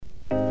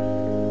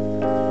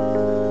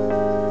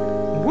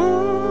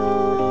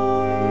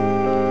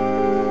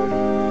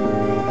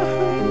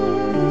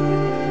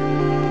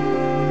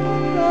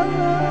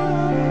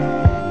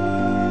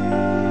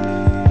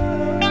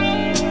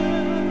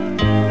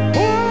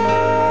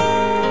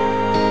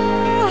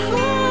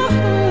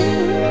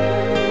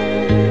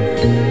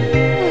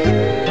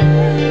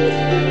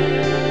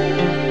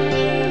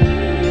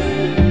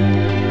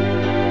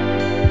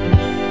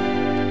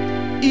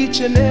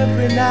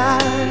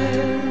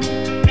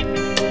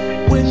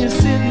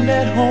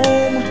at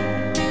home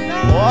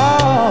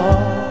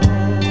all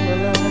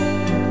alone.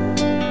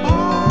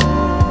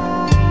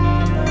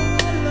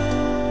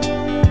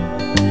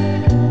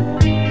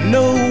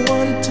 No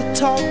one to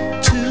talk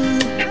to,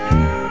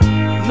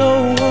 no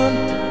one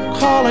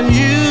calling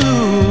you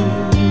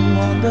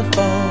on the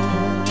phone.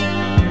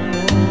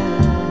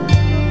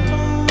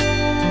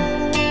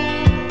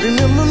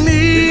 Remember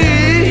me,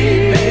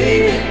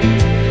 baby.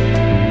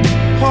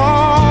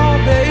 Oh,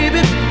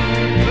 baby,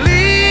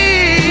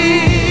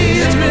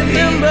 please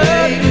remember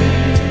me.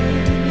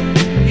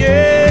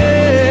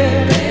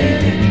 Yeah,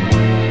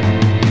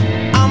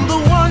 I'm the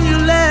one you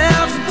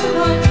left,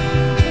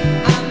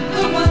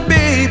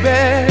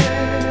 baby.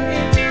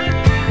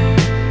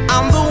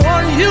 I'm the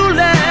one you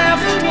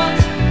left.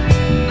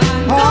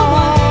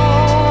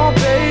 Oh,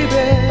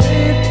 baby,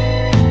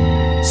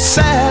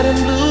 sad and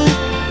blue,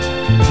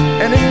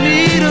 and in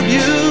need of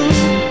you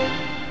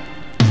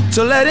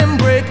to let him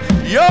break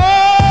your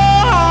heart,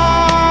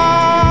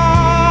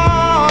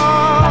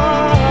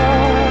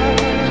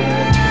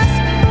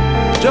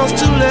 just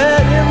to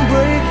let him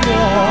break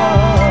your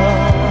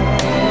heart.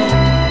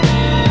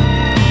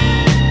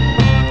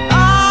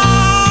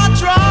 I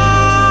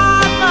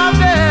tried my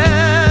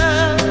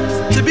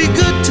best to be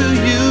good to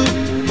you,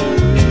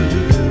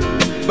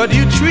 but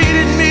you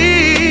treated me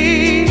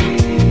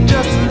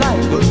just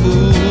like a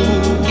fool.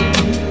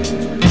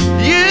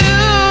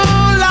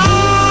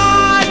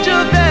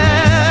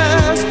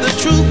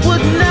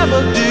 Do.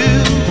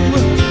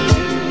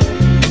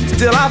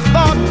 Still I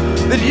thought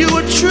that you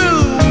were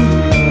true,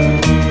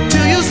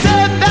 till you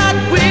said that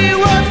we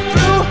were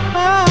through.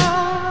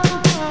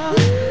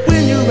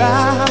 When you're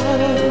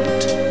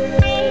out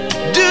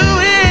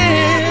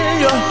doing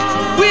your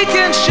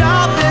weekend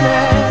shopping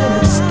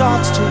and it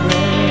starts to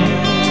rain,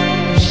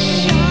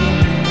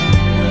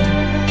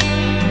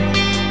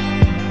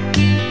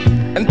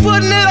 and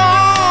putting it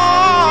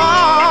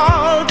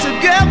all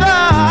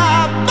together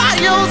by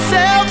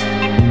yourself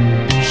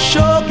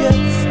sure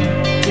gets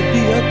to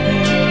be a pain.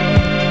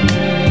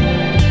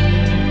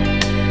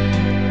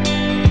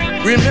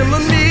 Remember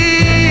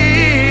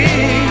me,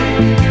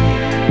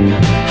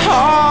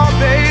 oh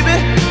baby,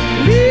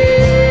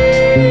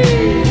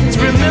 please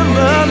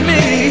remember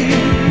me.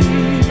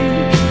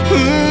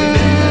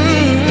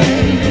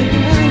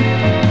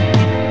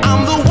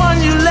 I'm the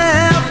one you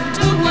left,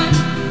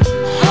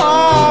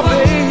 oh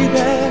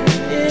baby,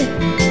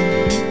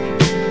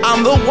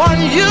 I'm the one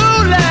you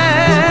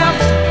left.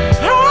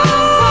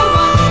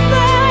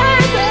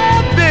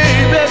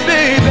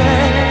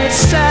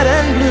 Sad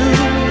and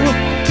blue,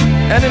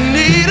 and in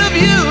need of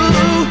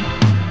you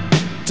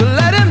to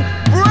let him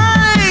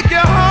break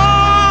your heart,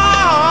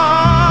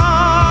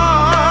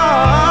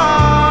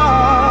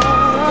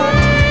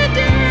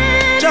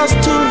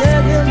 just to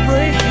let him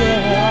break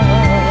your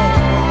heart.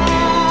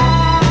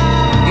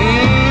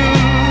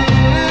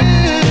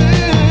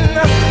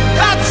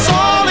 That's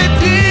all it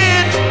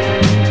did,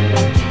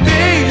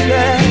 baby.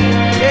 Yeah,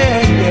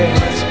 yeah.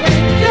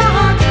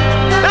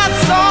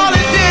 That's all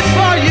it did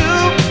for you.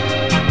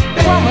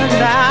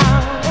 Now,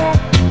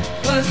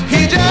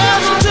 he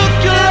just took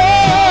your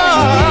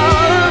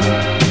love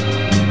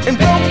and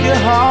broke your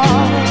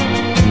heart.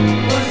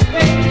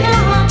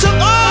 Took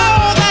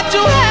all that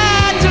you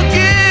had to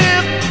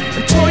give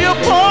and tore your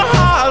poor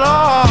heart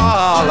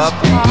all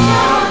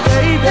apart,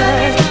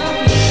 baby.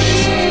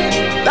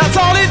 That's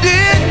all he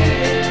did.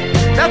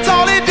 That's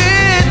all he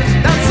did.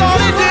 That's all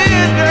he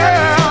did,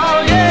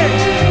 girl.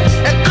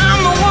 Yeah. And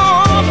I'm the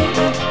one.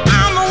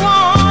 I'm the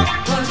one.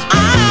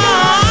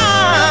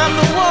 I'm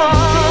the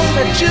one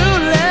that you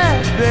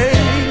left,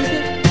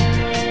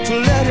 baby, to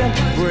let him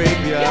break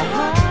your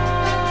heart.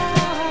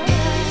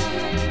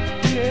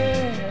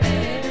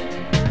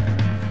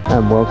 Yeah.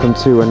 And welcome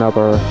to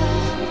another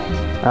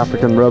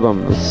African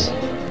Rhythms.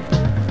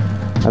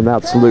 And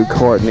that's Luke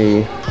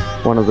Courtney,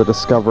 one of the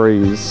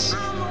discoveries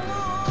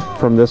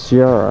from this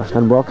year.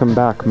 And welcome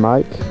back,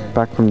 Mike,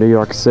 back from New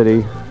York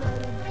City.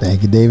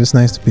 Thank you, Dave. It's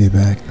nice to be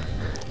back.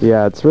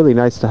 Yeah, it's really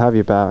nice to have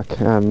you back,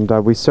 and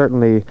we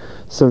certainly,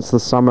 since the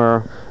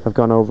summer, have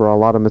gone over a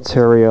lot of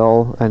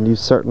material, and you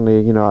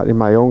certainly, in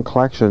my own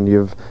collection,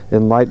 you've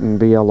enlightened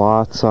me a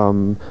lot,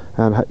 and,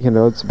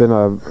 it's been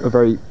a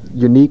very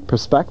unique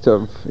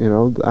perspective,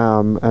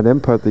 and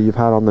input that you've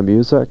had on the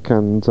music,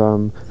 and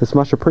it's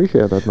much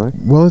appreciated, Mike.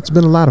 Well, it's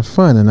been a lot of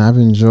fun, and I've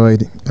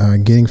enjoyed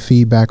getting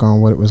feedback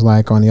on what it was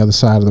like on the other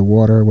side of the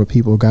water, what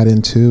people got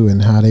into,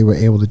 and how they were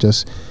able to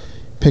just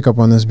pick up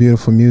on this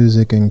beautiful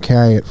music and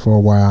carry it for a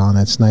while, and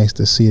it's nice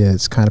to see that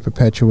it's kind of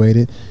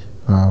perpetuated.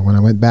 When I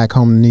went back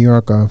home to New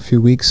York a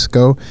few weeks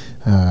ago,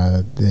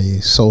 the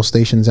soul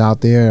stations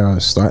out there are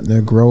starting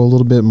to grow a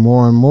little bit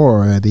more and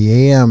more.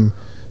 The AM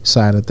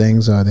side of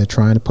things, they're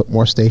trying to put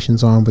more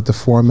stations on with the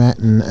format,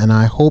 and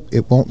I hope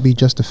it won't be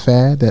just a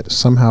fad, that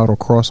somehow it'll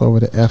cross over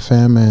to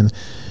FM and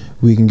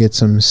we can get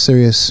some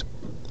serious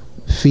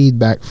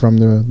feedback from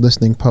the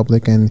listening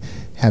public and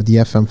have the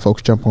FM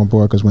folks jump on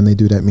board, because when they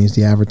do that means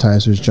the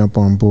advertisers jump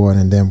on board,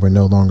 and then we're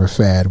no longer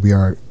fad. We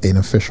are an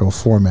official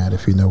format,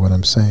 if you know what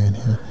I'm saying.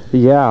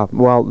 Yeah,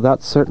 well,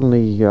 that's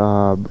certainly,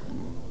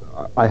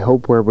 I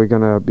hope, where we're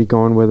going to be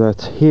going with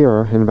it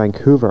here in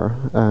Vancouver.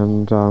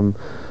 And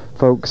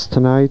folks,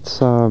 tonight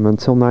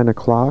until 9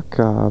 o'clock,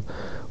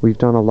 we've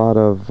done a lot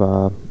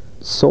of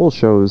soul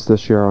shows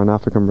this year on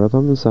African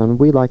rhythms, and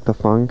we like the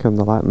funk and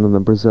the Latin and the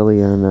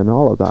Brazilian and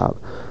all of that.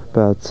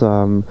 But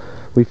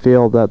we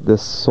feel that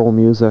this soul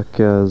music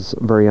is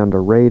very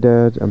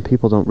underrated, and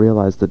people don't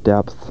realize the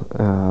depth,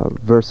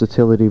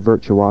 versatility,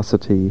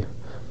 virtuosity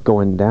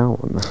going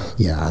down.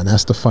 Yeah, and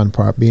that's the fun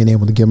part, being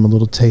able to give them a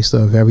little taste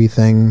of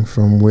everything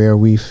from where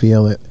we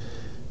feel it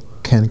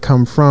can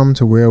come from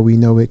to where we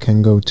know it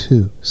can go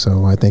to.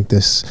 So I think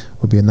this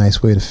would be a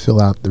nice way to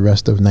fill out the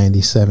rest of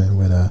 97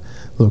 with a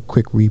little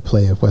quick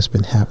replay of what's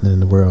been happening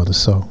in the world of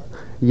soul.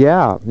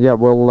 Yeah,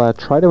 we'll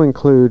try to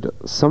include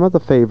some of the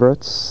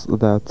favorites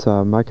that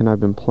Mike and I have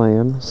been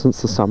playing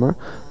since the summer.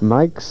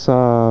 Mike's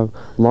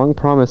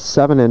long-promised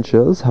 7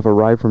 inches have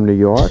arrived from New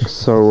York,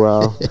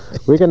 so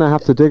we're going to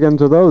have to dig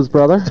into those,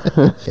 brother.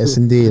 Yes,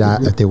 indeed.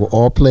 They were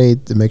all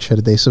played to make sure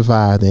that they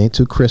survive. They ain't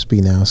too crispy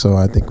now, so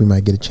I think we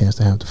might get a chance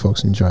to have the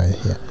folks enjoy it.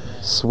 Yeah.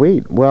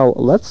 Sweet. Well,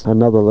 let's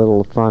another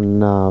little fun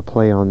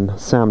play on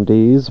Sam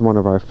Dees, one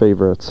of our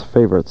favorite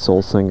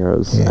soul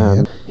singers. Yeah,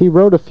 and he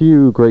wrote a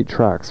few great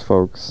tracks,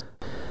 folks.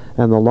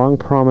 And the long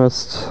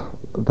promised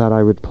that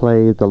I would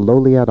play the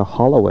Lolietta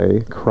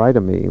Holloway, Cry to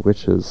Me,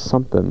 which is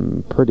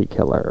something pretty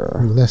killer.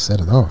 Ooh, let's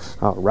set it off.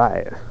 All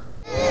right.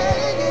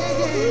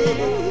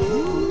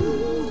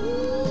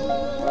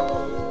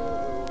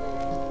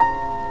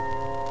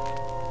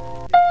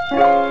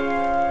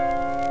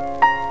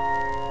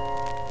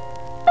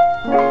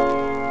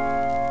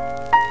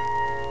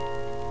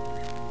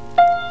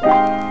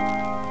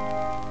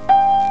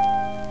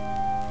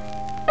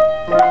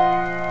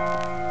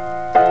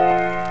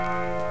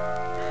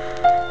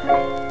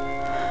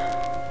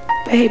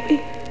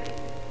 Baby,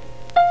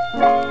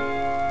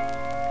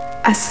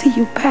 I see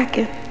you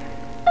packing,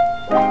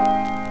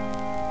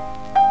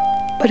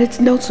 but it's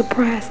no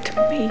surprise to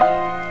me.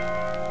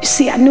 You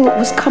see, I knew it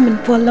was coming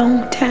for a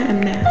long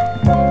time now.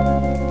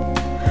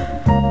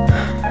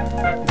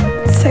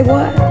 Say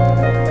what?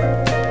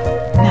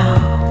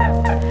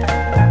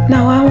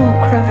 No, I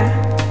won't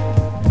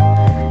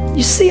cry.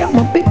 You see, I'm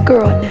a big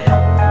girl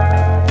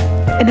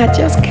now, and I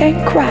just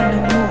can't cry no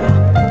more.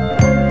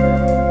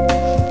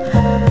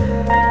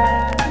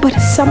 But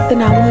it's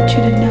something I want you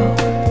to know,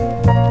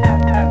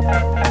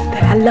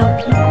 that I love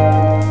you.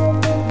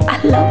 I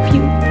love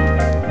you.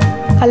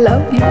 I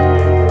love you.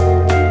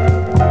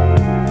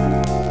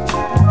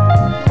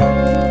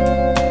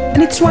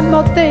 And it's one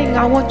more thing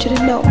I want you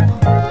to know,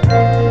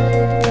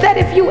 that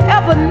if you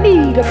ever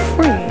need a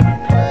friend,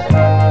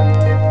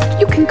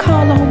 you can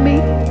call on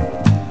me.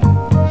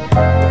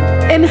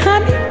 And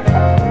honey,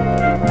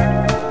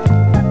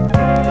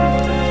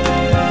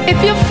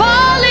 if you're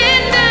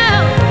falling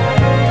down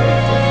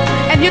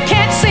and you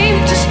can't seem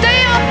to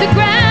stay off the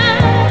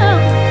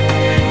ground,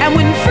 and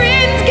when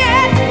friends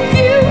get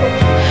you,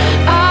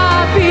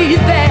 I'll be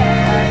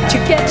there to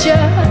get you.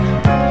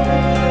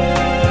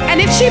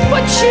 And if she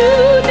puts you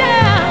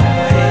down,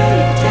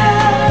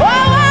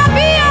 oh, I'll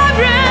be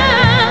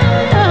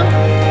around.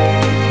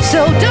 So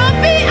don't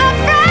be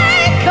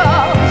afraid,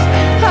 'cause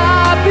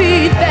I'll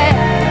be there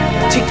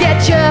to get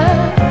you.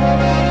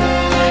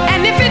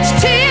 And if it's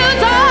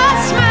tears or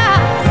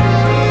smiles,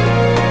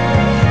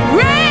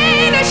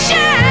 rain or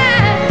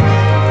shine,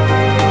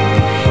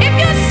 if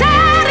you're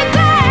sad or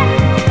glad,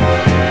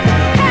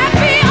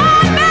 happy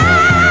or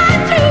mad,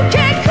 you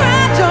can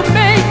cry to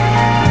me.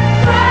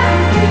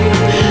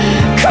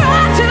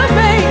 Cry to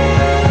me.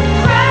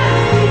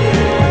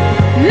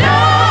 No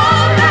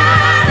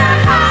matter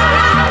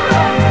how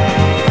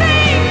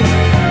things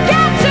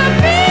get to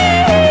be,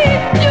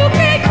 you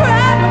can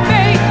cry to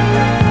me.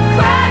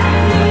 Cry to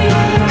me.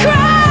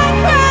 Cry,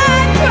 cry,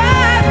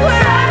 cry,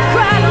 cry,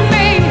 cry to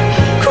me.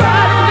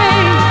 Cry to me.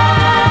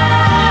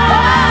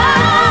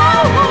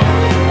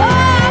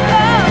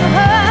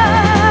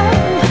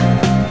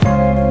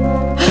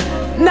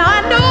 Now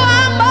I know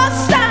I must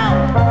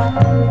sound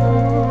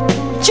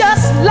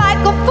just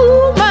like a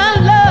fool, my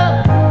love,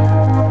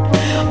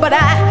 but I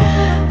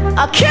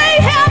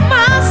can't help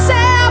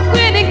myself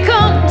when it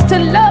comes to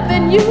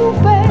loving you,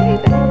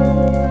 baby.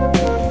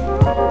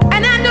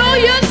 And I know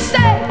you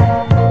say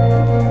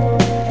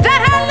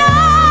that our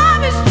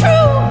love is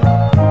true,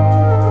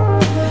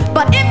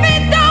 but if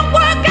it don't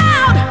work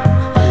out,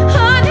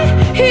 honey,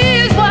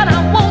 here's what I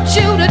want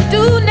you to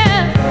do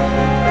now.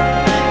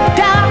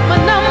 Dial my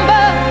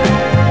number,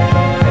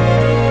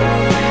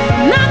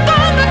 knock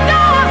on the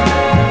door,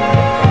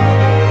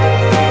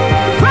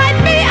 write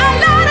me a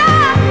letter,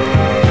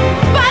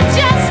 but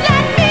just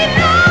let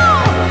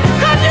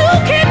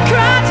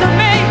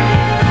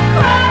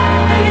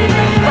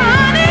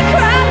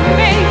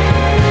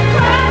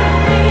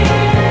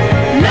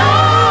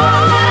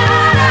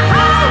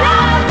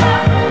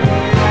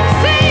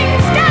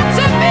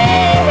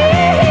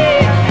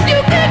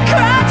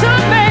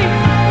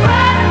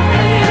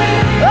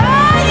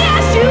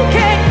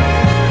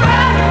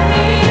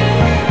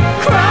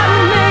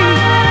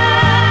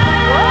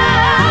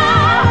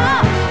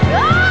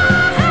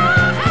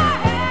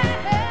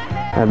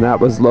And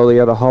that was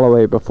Loleatta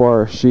Holloway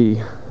before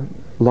she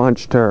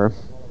launched her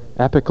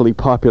epically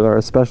popular,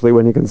 especially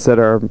when you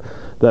consider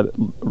that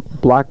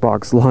Black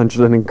Box launched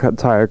an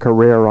entire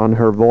career on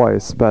her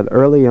voice. But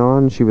early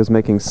on, she was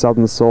making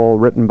Southern Soul,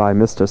 written by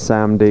Mr.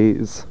 Sam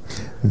Dees.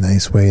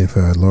 Nice way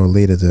for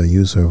Lolita to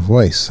use her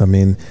voice. I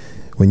mean,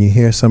 when you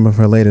hear some of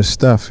her later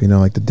stuff, you know,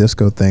 like the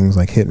disco things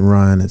like Hit and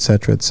Run,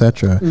 etc.,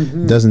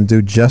 doesn't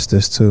do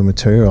justice to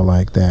material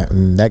like that.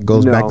 And that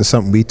goes back to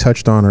something we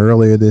touched on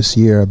earlier this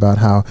year about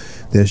how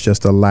there's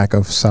just a lack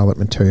of solid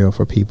material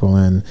for people,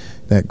 and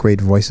that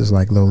great voices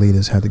like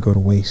Lolita's had to go to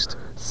waste.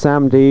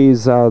 Sam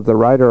Dees, the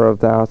writer of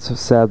that,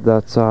 said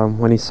that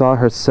when he saw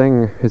her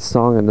sing his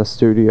song in the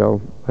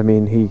studio, I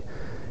mean, he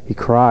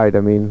cried.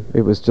 I mean,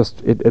 it was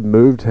just, it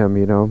moved him,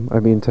 you know. I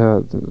mean,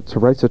 to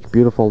write such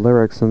beautiful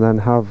lyrics and then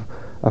have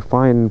a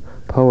fine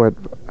poet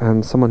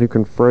and someone who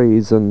can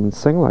phrase and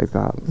sing like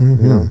that. You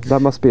know,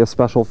 that must be a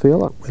special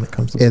feeling. When it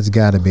comes to it's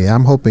got to be.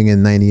 I'm hoping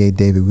in '98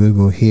 David we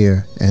will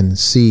hear and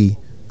see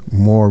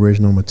more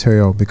original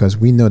material, because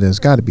we know there's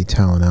got to be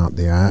talent out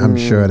there. I'm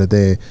sure that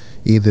they're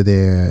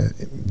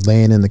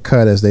laying in the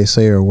cut, as they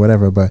say, or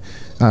whatever, but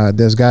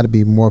there's got to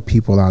be more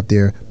people out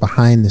there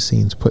behind the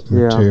scenes putting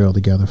material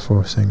together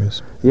for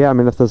singers. Yeah, I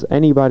mean, if there's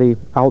anybody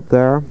out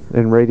there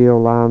in Radio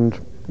Land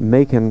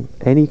making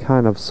any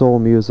kind of soul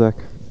music,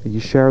 you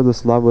share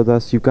this love with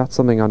us. You've got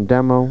something on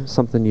demo,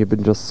 something you've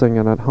been just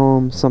singing at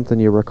home, something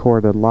you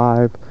recorded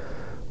live.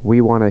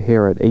 We want to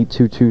hear it.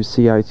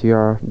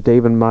 822-CITR.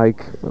 Dave and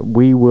Mike,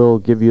 we will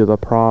give you the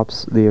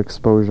props, the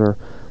exposure,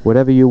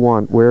 whatever you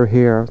want. We're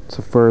here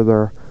to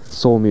further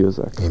soul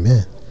music.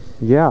 Amen.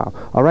 Yeah.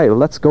 All right,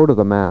 let's go to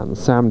the man,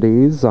 Sam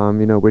Dees.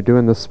 You know, we're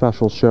doing this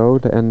special show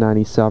to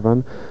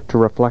N97 to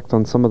reflect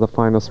on some of the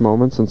finest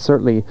moments, and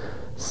certainly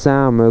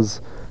Sam has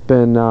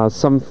been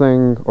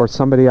something or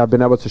somebody I've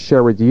been able to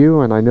share with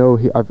you, and I know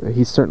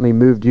he's certainly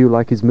moved you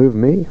like he's moved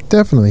me.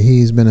 Definitely.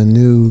 He's been a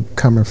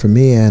newcomer for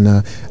me, and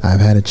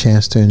I've had a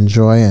chance to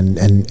enjoy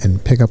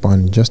and pick up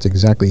on just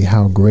exactly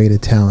how great a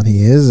talent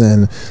he is,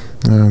 and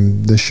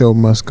The Show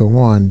Must Go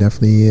On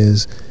definitely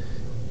is,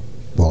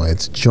 well,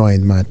 it's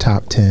joined my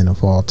top 10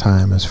 of all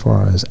time as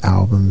far as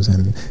albums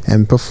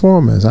and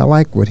performers. I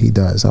like what he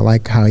does. I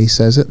like how he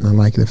says it, and I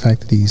like the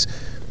fact that he's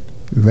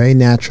very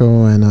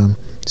natural and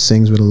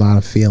sings with a lot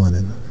of feeling,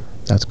 and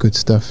that's good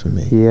stuff for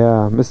me.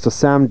 Yeah, Mr.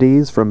 Sam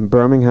Dees from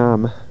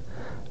Birmingham,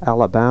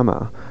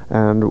 Alabama,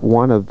 and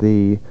one of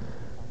the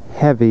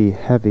heavy,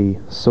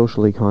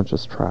 socially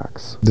conscious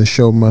tracks. The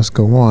Show Must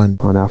Go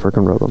On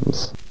African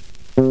Rhythms.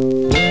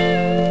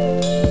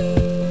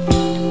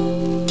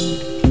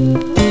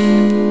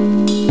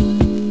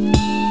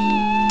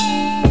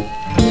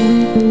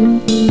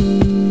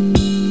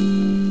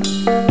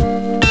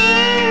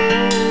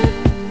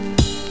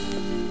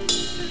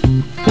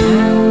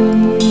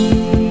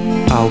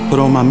 Put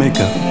on my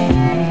makeup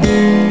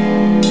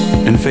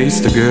and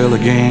face the girl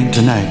again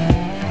tonight.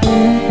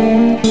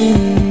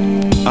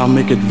 I'll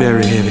make it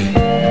very heavy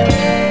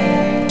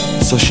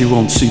so she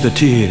won't see the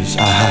tears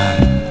I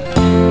hide.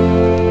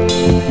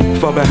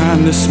 For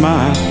behind this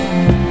smile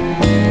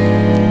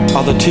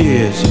are the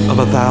tears of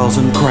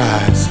 1,000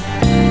 cries.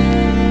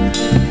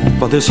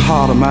 For this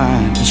heart of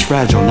mine is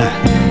fragile now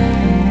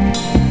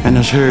and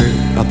has heard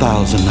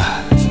 1,000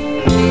 lies.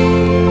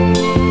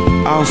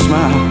 I'll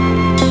smile,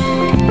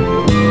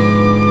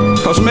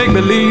 'cause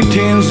make-believe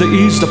tends to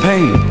ease the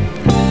pain.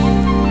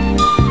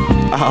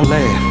 I'll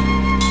laugh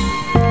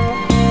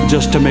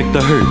just to make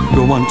the hurt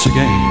go once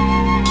again.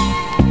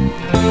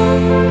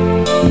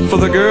 For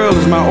the girl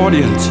is my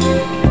audience,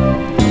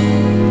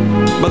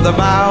 but the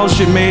vows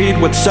she made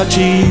with such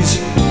ease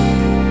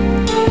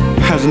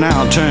has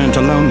now turned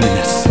to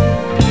loneliness.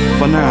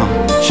 For now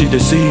she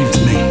deceives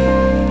me.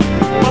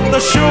 But the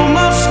show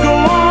must go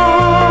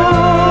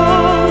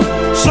on,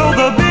 so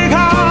the big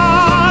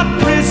heart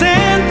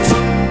presents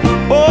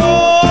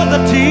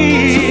the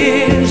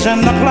tears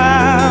and the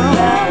cloud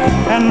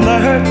and the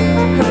hurt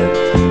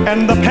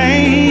and the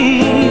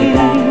pain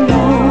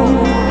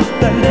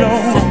that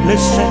don't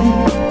listen.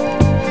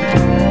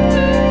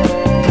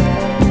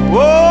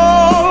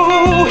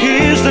 Oh,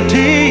 here's the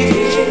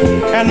tears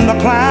and the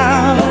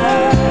cloud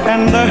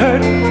and the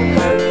hurt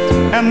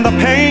and the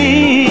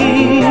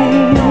pain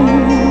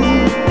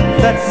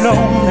that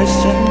don't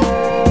listen.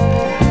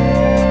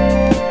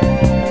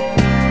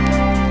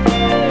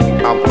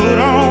 I'll put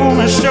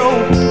on a show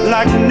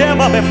like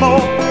never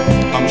before.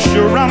 I'm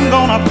sure I'm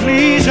gonna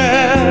please her.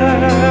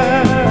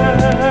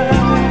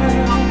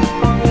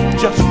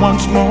 Just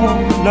once more,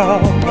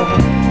 love.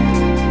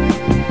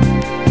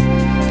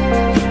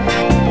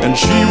 And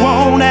she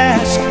won't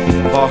ask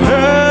for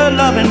her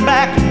loving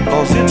back,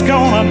 'cause it's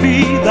gonna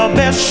be the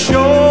best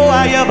show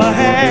I ever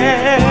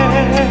had.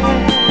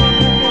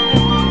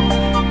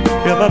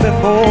 Ever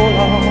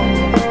before.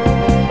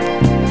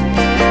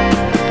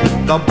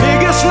 The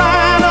biggest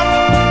lineup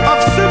of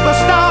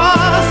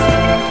superstars,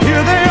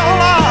 here they all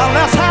are.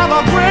 Let's have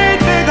a great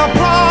big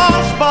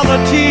applause for the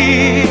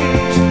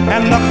tears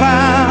and the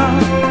clown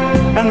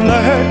and the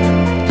hurt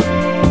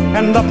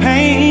and the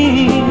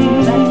pain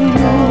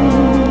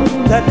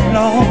that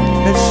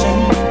lonely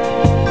scent.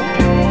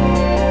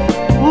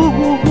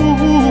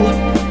 Ooh,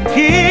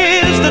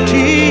 here's the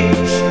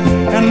tears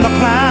and the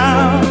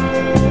cloud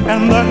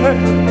and the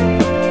hurt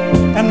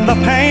and the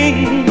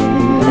pain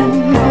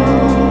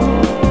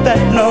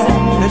that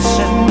lonely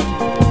scent.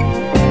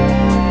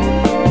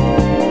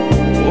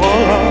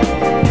 Oh,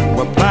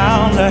 we're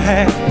bound to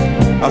have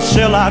a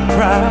sellout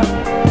crowd.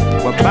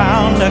 We're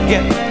bound to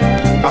get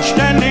a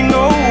standing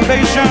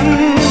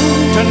ovation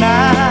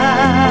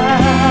tonight.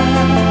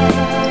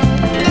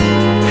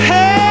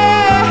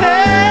 Hey,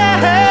 hey,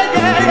 hey,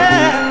 yeah,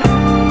 yeah.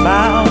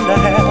 Bound to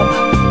have a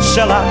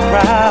sellout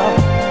crowd.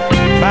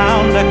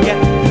 Bound to get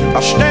a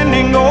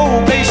standing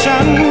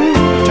ovation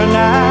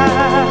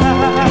tonight.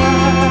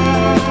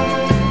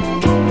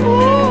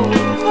 Ooh,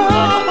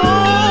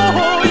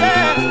 oh,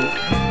 yeah.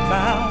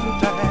 Bound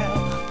to have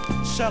a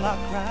sellout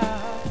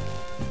crowd.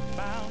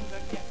 Bound to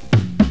get.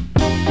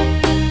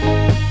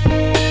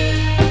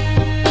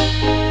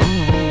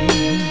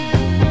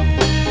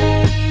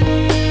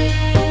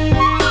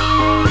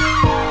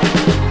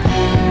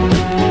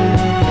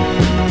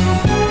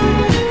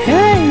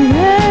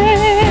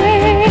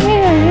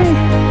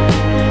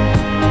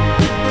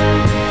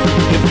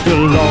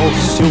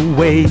 Lost your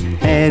way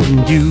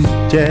and you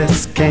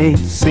just can't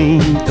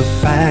seem to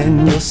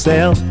find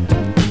yourself.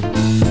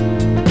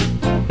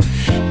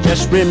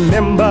 Just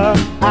remember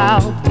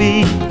I'll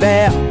be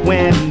there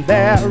when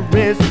there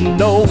is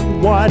no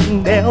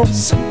one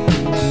else.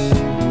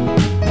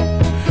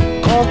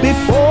 'Cause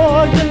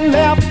before you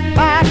left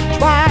I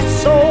tried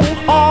so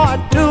hard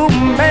to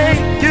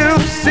make you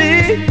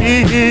see,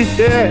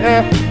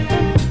 yeah.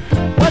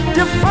 What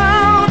you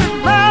found in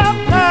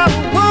love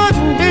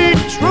wouldn't be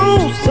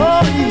true, so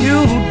you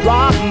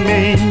dropped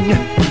me,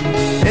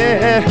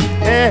 yeah,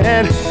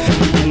 and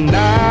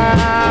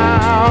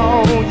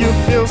now you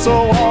feel so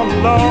all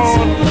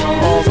alone.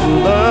 All the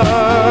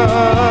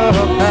love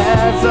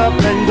has up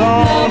and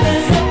gone,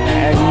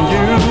 and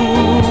you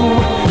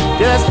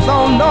just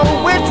don't know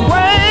which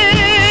way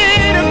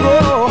to go.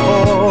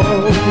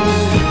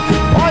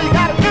 All you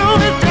gotta do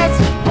is just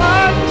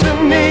run to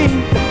me.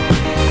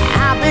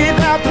 I'll be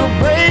there to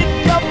break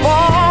your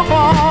fall,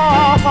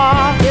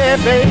 yeah,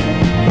 baby.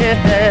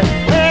 Yeah,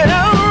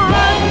 well,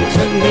 run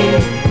to me.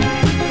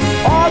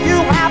 All you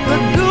have to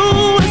do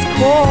is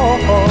call.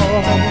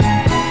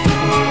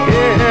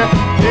 Yeah,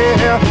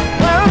 yeah,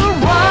 well,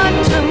 run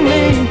to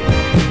me.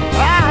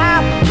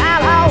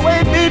 I'll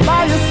always be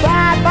by your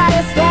side, by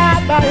your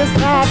side, by your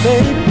side,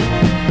 baby.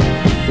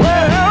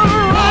 Well,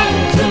 run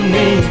to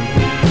me.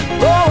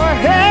 Go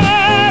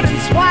ahead and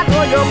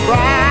swallow your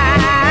pride.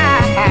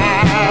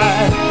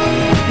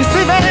 You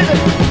see, baby,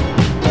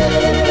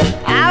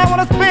 I don't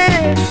wanna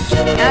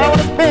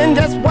spend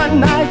just one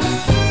night,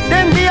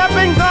 then be up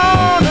and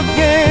gone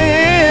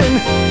again.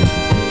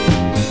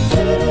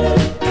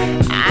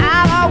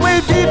 I'll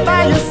always be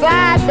by your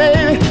side,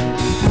 baby.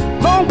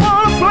 Don't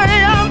wanna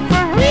play up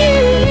for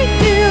real.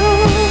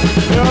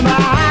 And I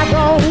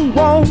don't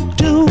want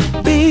to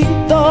be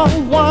the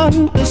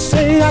one to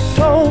say I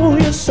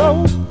told you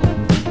so.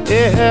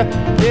 Yeah,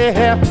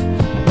 yeah.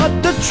 But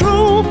the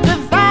truth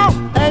is out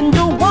and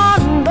you're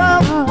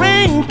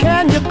wondering,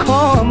 can you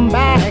come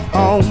back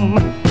home?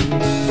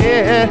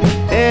 Yeah,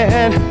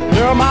 and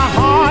girl, my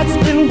heart's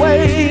been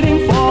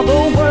waiting for the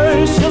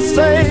words you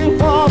say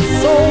for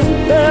so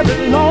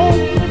very long.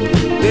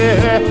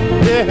 Yeah,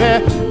 yeah.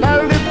 Now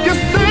if you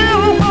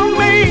still want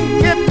me,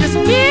 if you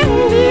still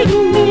need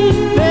me,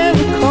 then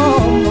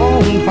come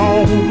on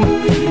home.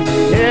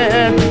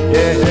 Yeah,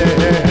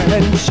 yeah,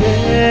 and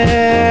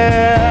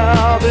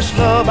share this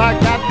love I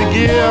got to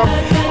give,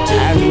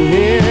 and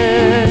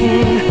in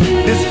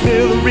this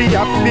misery I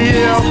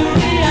feel,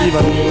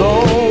 even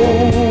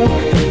though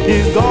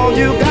he's gone,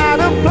 you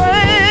gotta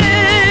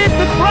play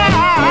to cry.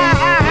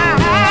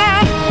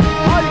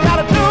 All you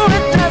gotta do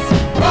is just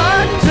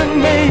run to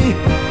me.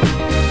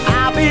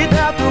 I'll be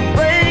there to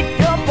break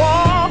your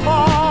fall.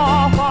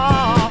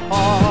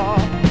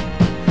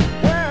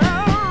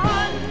 Well,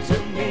 run to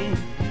me.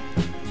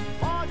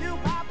 All you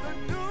have to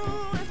do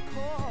is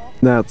call.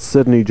 That's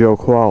Sidney Joe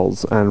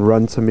Qualls and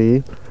Run to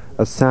Me,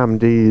 a Sam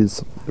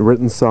Dees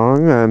written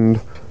song, and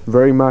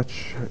very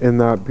much in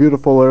that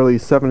beautiful early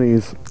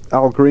 70s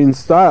Al Green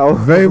style.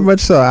 Very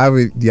much so.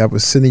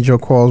 With Sidney Joe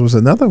Qualls was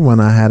another one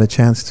I had a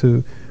chance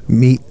to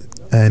meet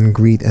and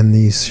greet in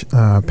these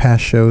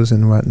past shows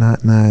and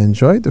whatnot, and I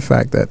enjoyed the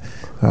fact that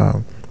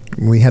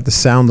we had the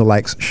Sound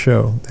Alikes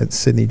show that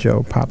Sidney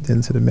Joe popped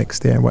into the mix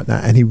there and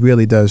whatnot, and he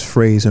really does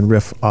phrase and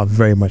riff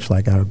very much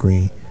like Al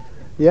Green.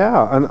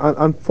 Yeah, and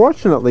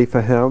unfortunately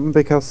for him,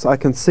 because I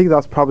can see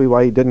that's probably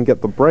why he didn't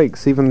get the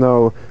breaks, even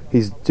though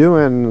he's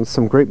doing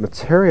some great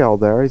material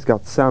there. He's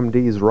got Sam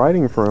Dees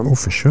writing for him. Oh,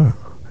 for sure.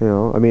 You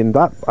know, I mean,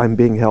 that I'm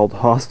Being Held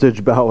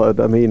Hostage ballad,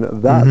 I mean,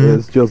 that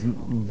is just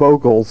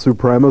vocal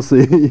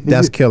supremacy.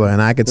 That's killer,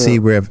 and I could see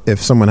where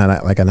if someone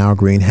had, like an Al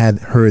Green, had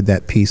heard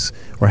that piece,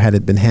 or had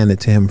it been handed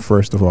to him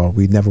first of all,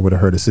 we never would have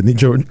heard of Sidney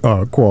Joe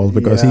Qualls,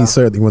 because he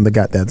certainly wouldn't have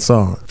got that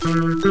song.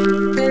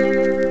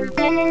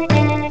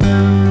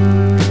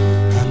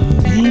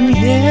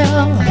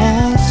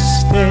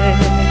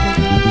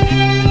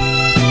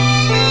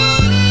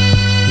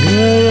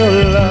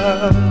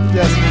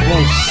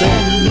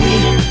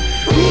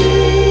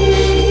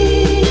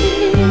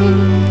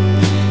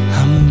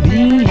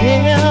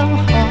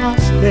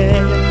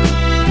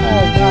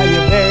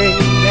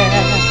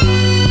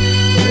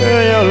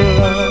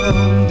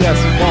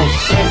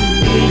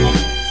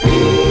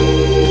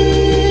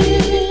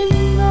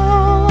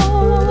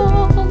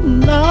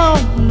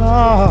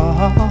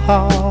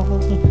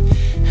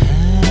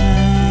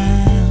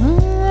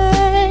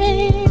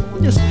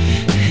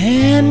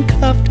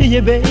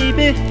 you,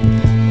 baby.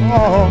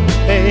 Oh,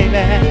 baby.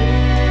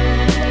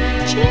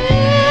 To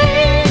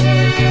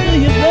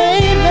you,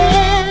 baby.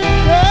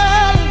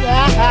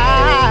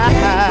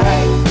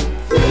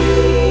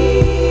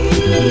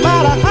 No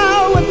matter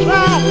how I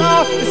try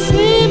not to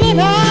see me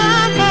now.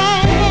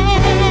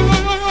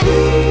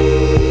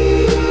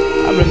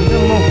 I remember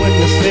when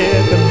you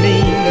said to me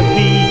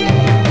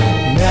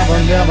never,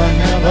 never,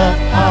 never.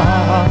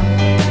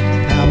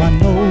 Now I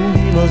know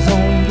it was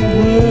on the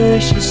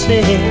words you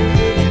said.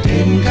 It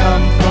didn't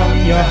come from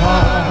your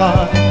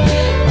heart,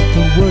 but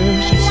the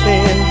words you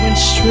said went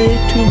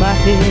straight to my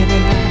head.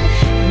 And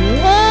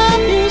I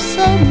love you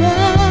so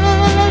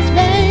much,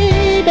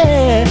 baby.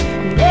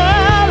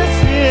 Girl, it's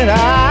it.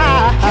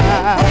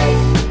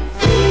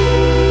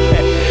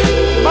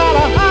 No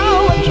matter how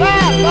I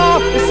try not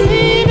to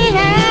see me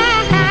now.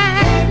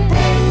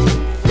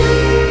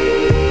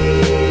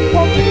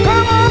 Won't you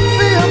come on,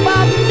 see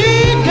about me,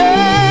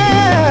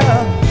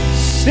 girl?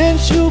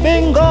 Since you've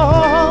been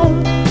gone,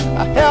 I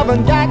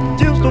haven't got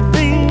used to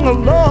being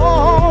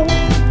alone.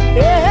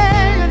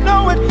 Yeah, you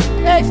know it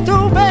takes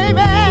two,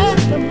 baby,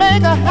 to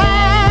make a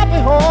happy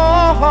home.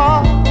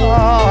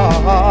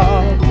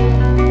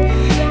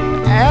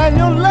 And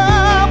your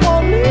love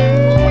won't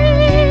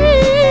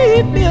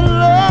leave me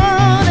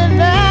alone at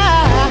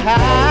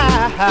night.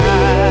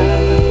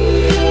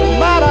 No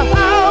matter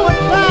how I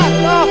try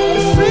not to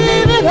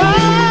see it,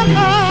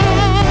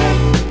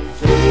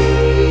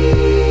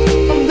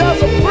 I'm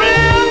just a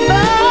friend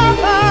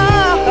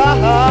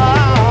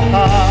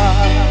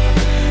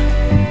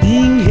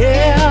being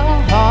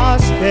held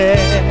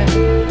hostage.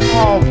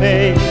 Oh,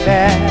 baby,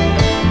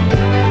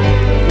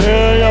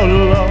 girl, your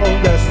love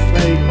just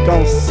ain't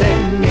gon' set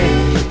me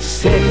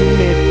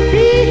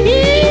free.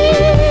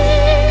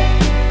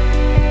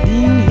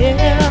 Being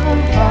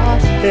held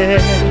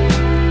hostage.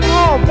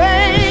 Oh,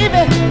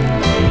 baby,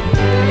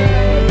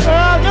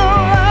 girl, your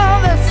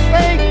love just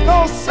ain't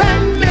gon' set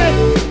me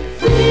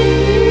free.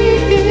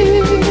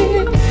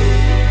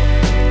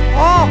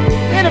 Oh,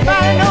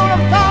 anybody know what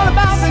I'm talking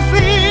about this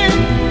evening?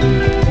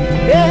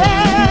 Yeah.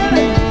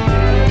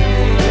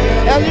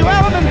 Have you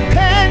ever been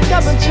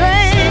handcuffed and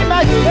chained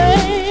by your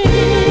legs?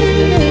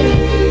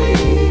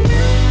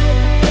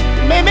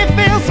 It made me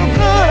feel so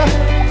good.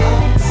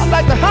 I'd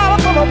like to holler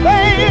for my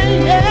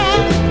baby, yeah.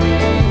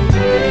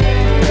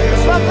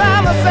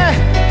 Sometimes I say,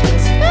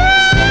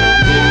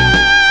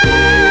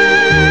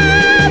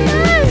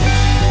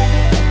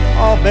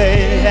 oh,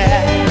 baby.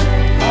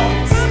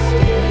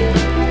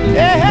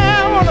 Yeah,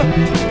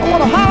 I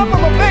wanna holler for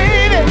my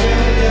baby.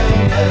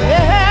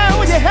 Yeah,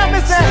 would you help me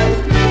say?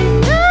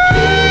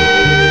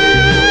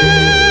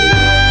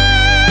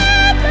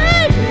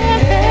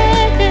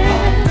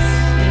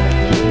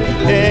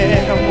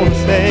 Yeah, I wanna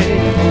say,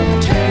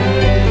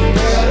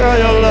 girl,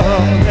 your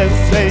love that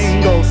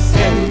ain't gon'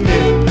 send me.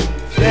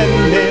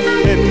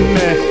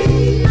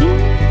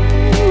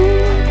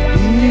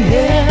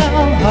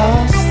 Yeah,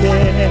 I'll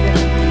say,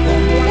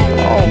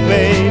 oh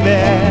baby,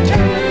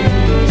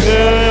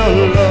 girl, your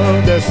love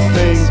that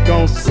ain't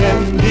gon'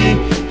 send me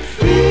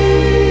free.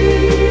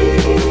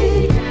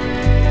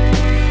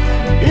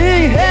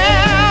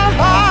 Yeah,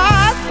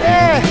 I'll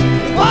say,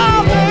 oh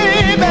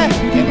baby,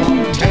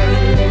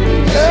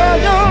 girl,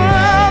 your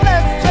love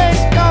that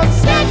ain't gon'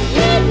 set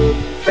me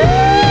free.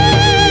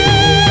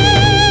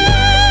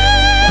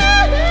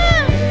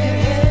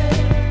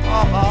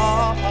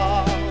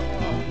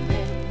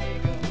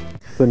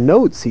 The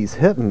notes he's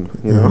hitting,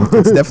 you know.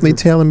 It's definitely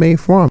tailor-made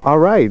for him. All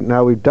right,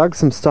 now we've dug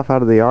some stuff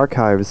out of the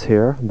archives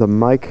here, the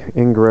Mike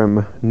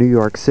Ingram New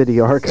York City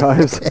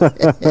archives.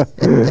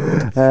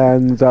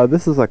 And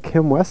this is a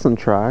Kim Weston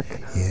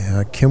track.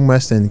 Yeah, Kim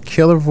Weston,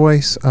 killer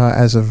voice.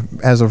 As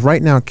of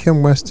right now,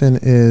 Kim Weston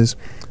is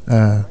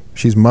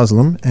she's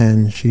Muslim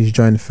and she's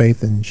joined the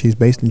faith and she's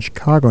based in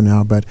Chicago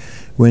now. But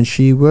when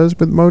she was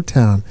with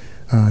Motown,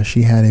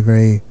 she had a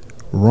very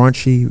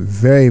raunchy,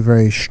 very,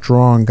 very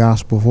strong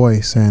gospel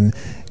voice, and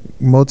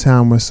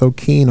Motown was so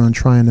keen on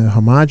trying to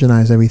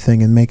homogenize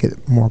everything and make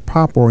it more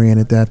pop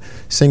oriented that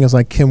singers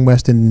like Kim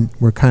Weston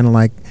were kind of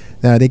like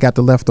they got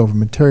the leftover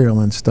material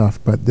and stuff.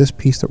 But this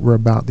piece that we're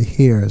about to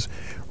hear is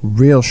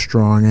real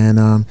strong,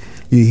 and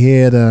you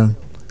hear the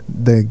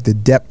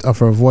depth of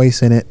her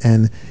voice in it,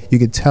 and you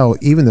could tell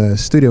even the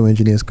studio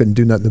engineers couldn't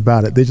do nothing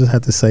about it. They just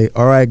had to say,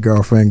 all right,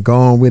 girlfriend, go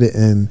on with it,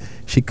 and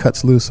she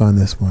cuts loose on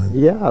this one.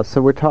 Yeah,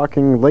 so we're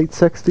talking late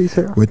 60s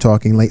here? We're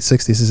talking late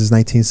 60s. This is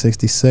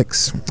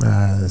 1966.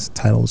 This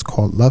title is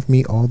called Love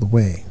Me All the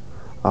Way.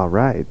 All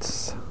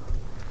right.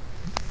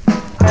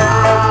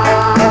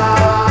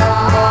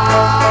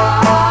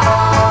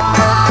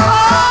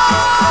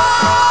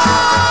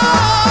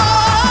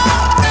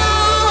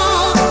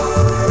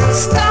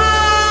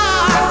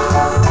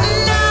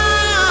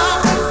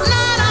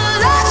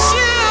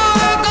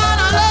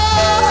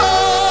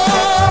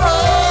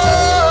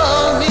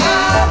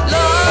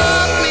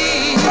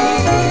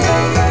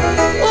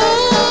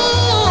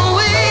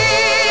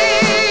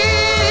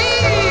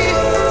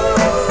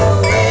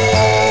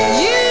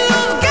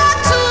 You've got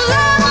to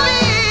love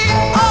me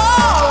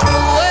all the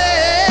way.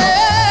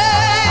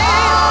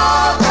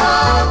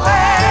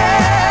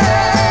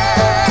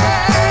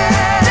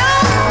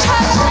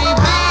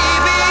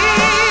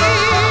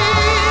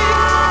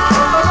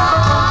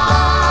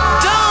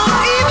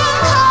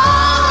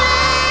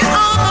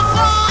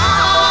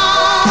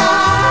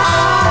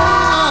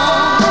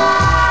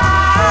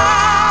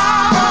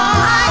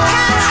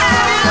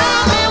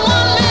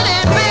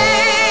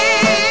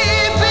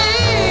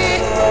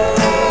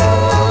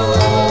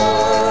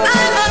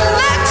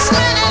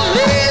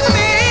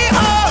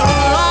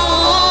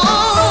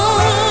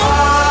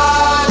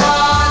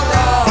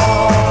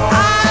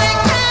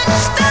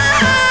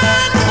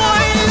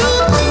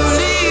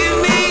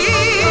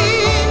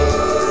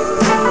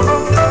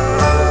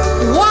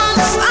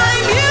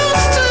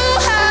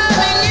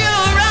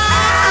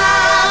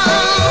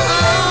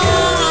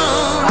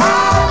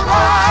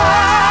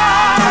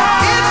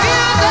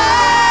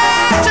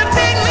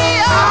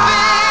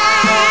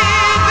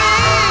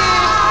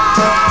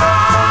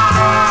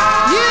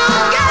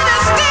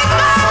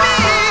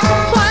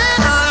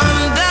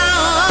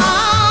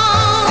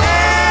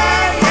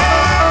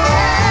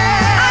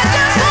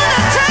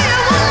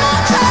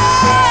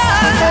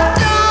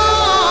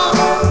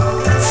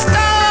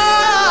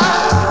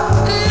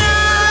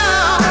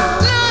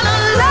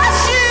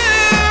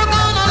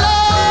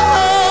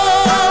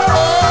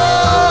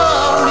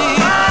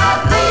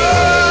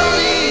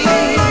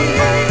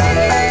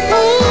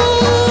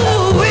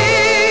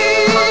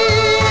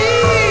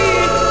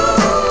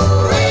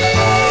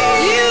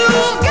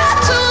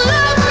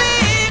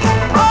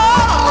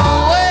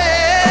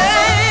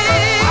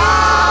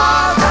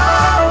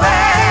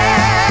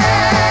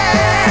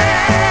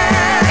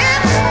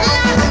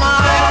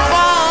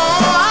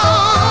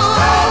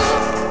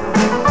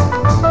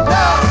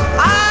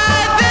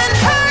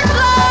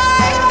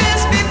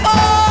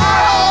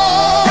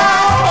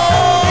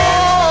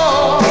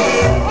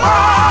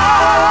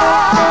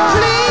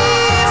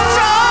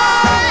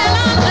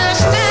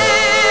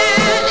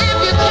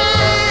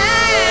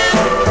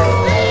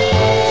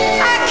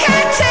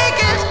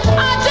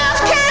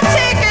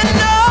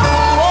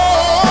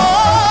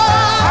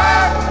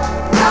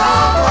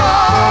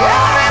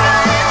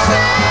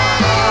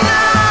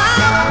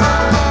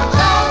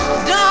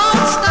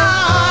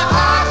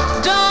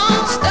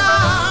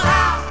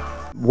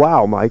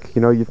 wow, Mike,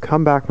 you've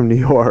come back from New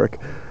York,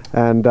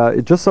 and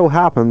it just so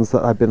happens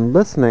that I've been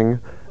listening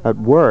at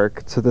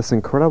work to this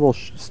incredible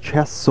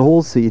Chess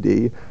Soul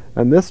CD,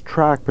 and this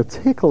track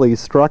particularly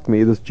struck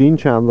me, this Gene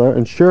Chandler,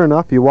 and sure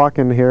enough, you walk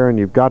in here and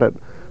you've got it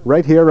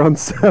right here on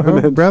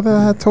 7 inch. Brother,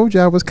 I told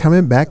you I was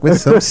coming back with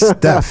some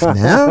stuff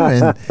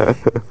now,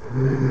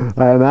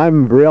 and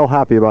I'm real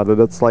happy about it.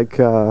 It's like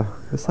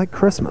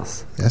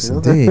Christmas. Yes,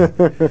 indeed.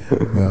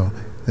 Well,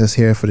 let's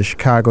hear it for the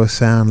Chicago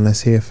sound.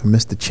 Let's hear it for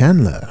Mr.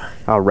 Chandler.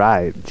 All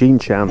right, Gene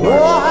Chandler.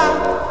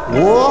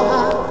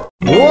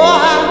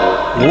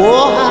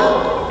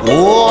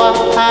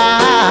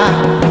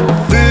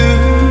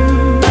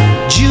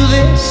 Fooled you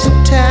this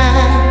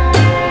time.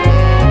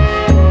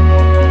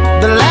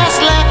 The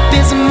last laugh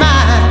is mine.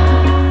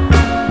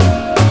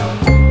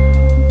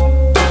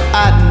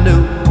 I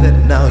know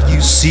that now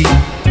you see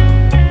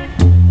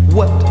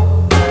what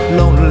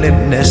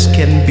loneliness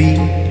can be.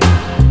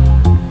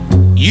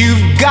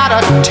 You've got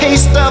a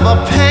taste of a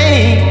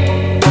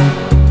pain.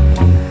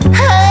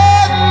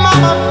 Hey,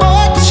 mama,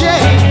 for a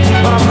change,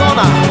 but I'm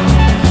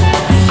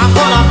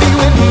gonna be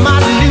with my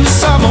new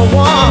summer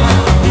one.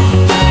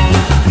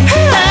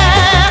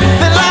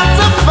 Having lots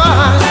of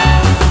fun,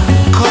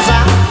 'cause I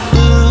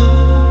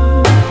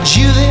fooled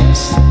you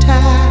this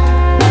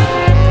time.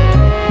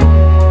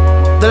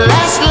 The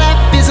last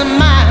laugh is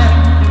mine.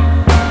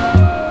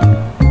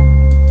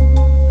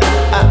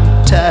 I'm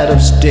tired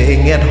of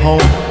staying at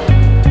home.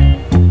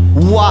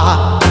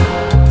 Why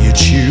you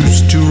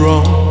choose to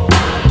roam?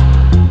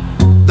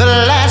 The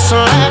last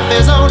laugh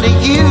is only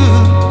you.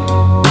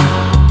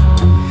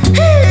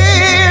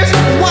 Here's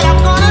what I'm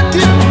gonna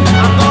do.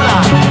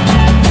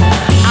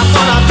 I'm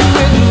gonna be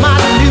with my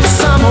new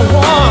summer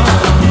one.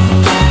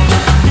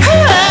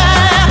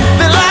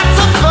 Having lots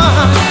of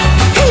fun.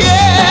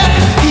 Yeah,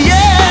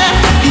 yeah,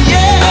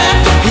 yeah,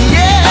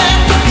 yeah,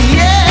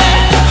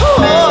 yeah. Oh,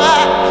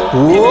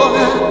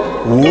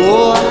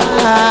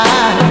 I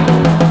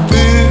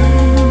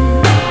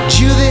fooled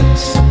you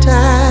this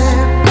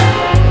time.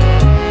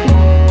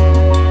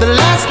 The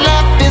last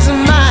laugh is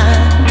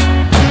mine.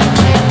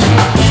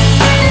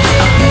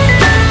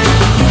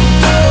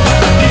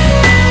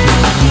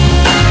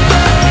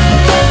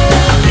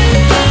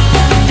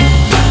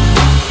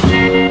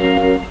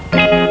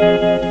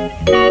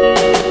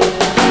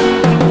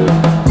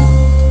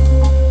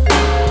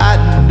 I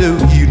knew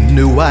you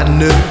knew I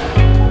knew.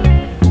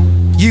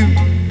 You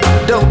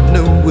don't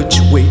know which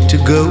way to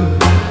go.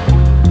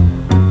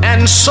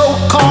 And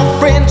so-called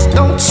friends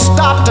don't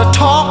start to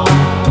talk.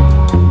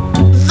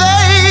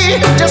 They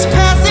just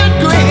pass and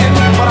grin.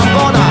 But I'm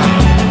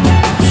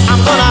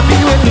gonna be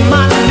with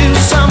my new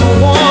summer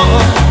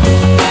one.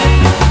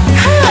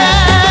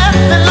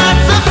 Having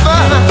lots of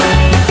fun.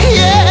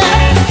 Yeah,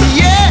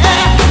 yeah,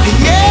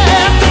 yeah,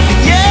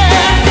 yeah,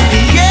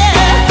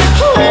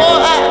 yeah. Oh,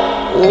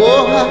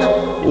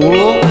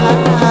 I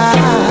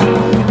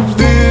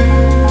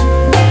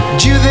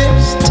fooled you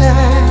this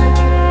time.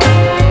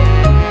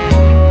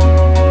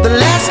 The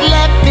last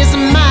laugh is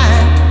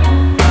mine,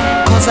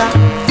 'cause I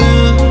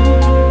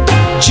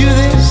fooled you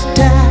this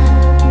time.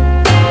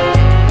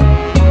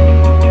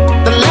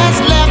 The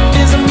last laugh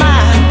is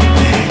mine.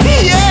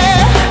 Yeah,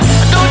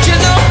 don't you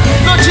know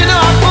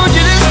I fooled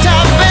you this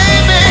time,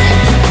 baby.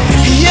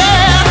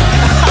 Yeah,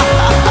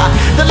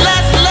 the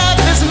last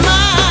laugh is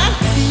mine.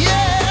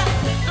 Yeah,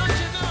 don't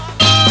you know.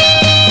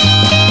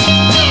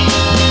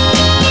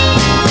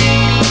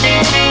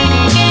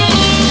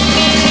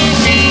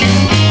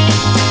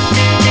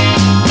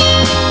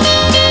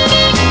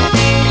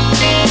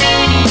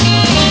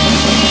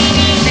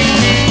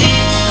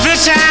 The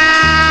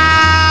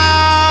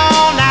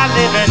town I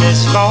live in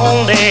is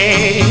lonely.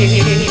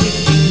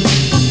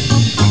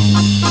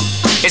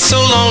 It's so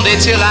lonely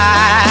till I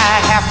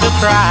have to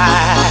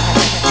cry.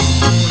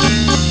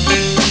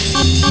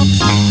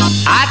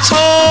 I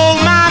told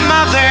my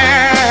mother,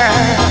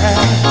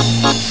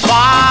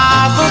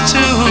 father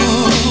too.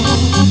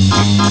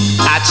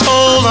 I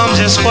told them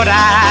just what I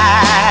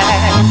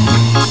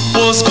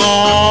was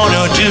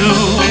gonna do.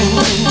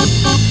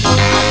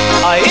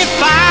 If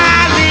I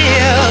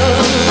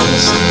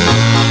live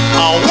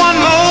one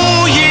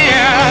more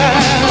year,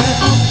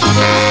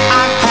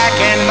 I'm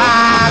packing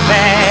my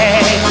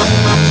bag,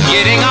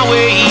 getting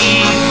away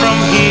from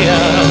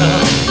here.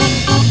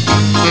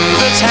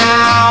 The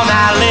town I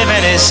live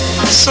in is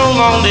so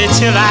lonely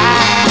till I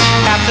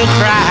have to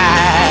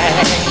cry.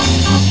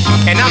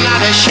 And I'm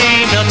not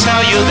ashamed to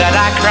tell you that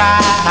I cry.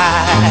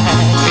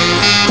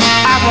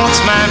 I want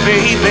my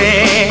baby.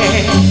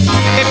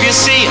 If you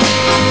see her,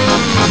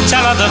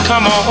 tell her to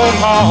come on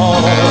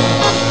home.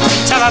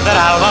 Tell her that I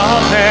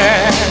love her.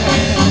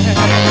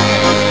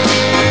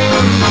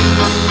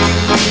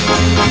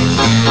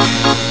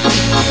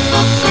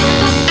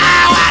 I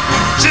want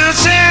to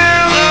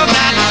tell her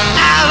that I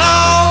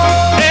love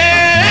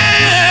her,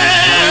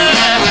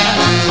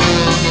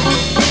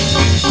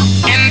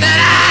 and that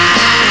I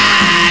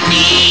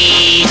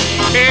need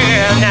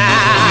her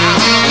now.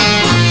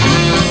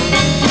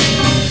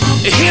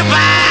 Here by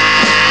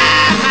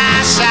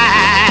my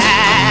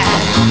side.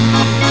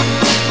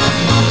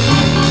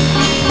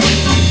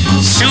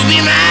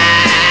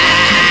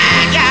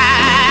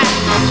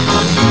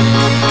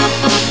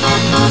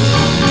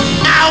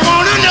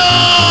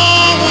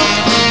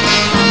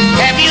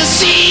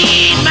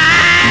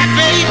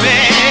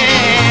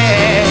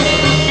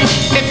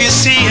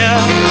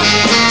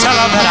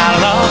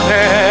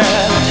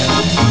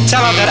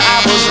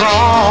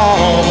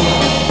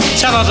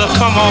 her to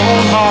come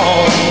on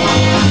home.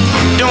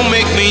 Don't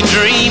make me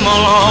dream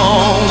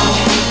alone.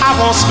 I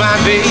want my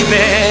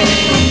baby.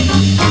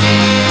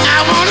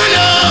 I wanna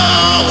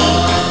know.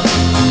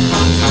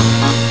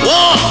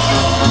 Whoa,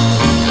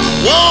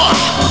 whoa.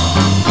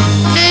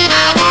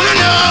 I wanna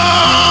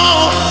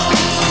know.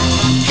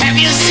 Have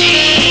you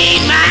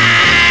seen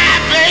my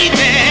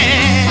baby?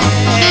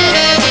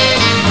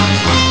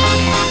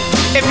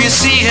 If you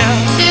see her,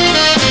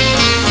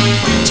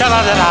 tell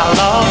her that I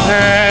love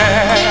her.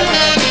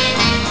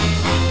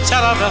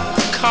 Tell her to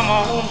come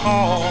on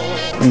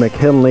home.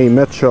 McKinley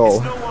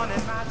Mitchell.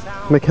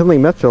 McKinley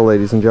Mitchell,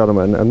 ladies and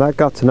gentlemen, and that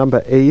got to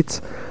number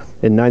 8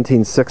 in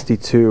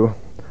 1962.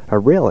 A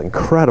real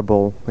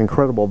incredible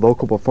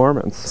vocal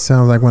performance.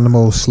 Sounds like one of the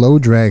most slow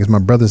drags my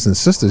brothers and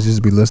sisters used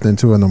to be listening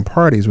to in them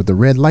parties with the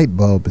red light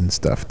bulb and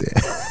stuff there.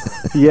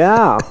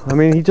 Yeah, I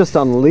mean, he just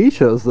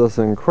unleashes this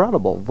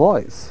incredible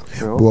voice.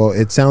 You know? Well,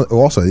 it sounds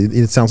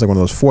like one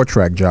of those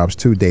 4-track jobs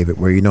too, David,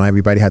 where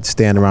everybody had to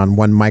stand around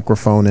one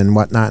microphone and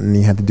whatnot, and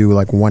you had to do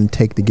like one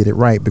take to get it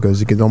right, because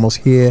you could almost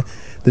hear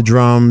the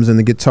drums and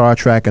the guitar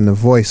track and the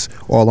voice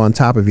all on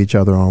top of each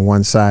other on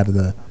one side of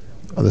the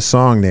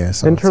song there.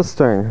 So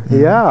interesting.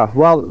 Yeah.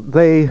 Well,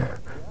 they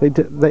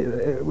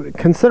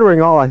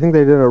considering all, I think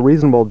they did a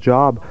reasonable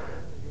job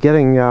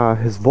getting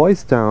his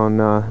voice down.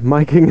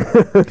 Miking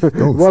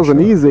wasn't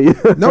easy.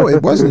 No,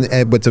 it wasn't.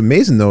 What's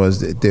amazing though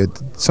is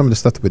that some of the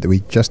stuff that we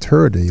just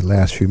heard the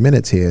last few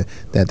minutes here,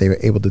 that they were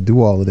able to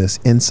do all of this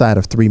inside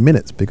of 3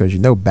 minutes, because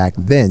back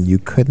then you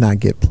could not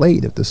get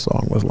played if the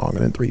song was longer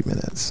than 3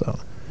 minutes. So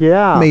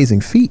yeah, amazing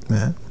feat,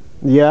 man.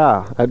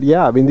 Yeah,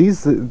 yeah. I mean,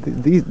 these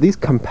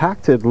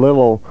compacted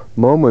little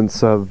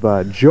moments of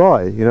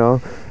joy.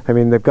 I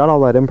mean, they've got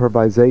all that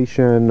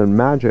improvisation and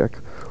magic,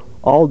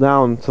 all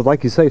down to,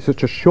 like you say,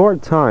 such a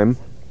short time,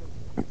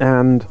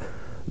 and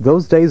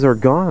those days are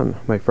gone,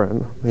 my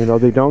friend. They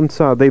don't.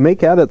 They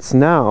make edits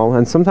now,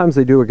 and sometimes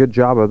they do a good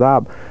job of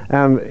that.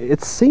 And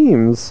it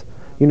seems,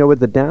 with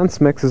the dance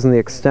mixes and the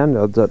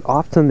extended, that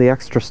often the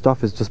extra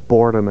stuff is just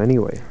boredom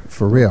anyway.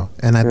 For real.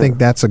 And I think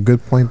that's a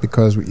good point,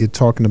 because you're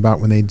talking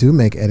about when they do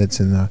make edits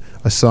in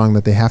a song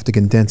that they have to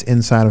condense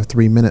inside of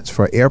 3 minutes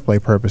for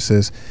airplay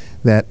purposes,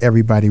 that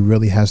everybody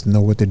really has to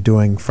know what they're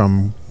doing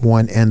from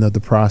one end of the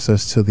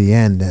process to the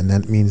end. And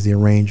that means the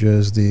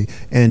arrangers, the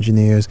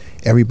engineers,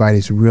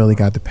 everybody's really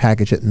got to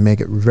package it and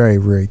make it very,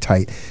 very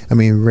tight. I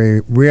mean,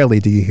 very rarely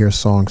do you hear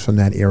songs from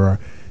that era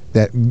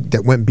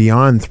that went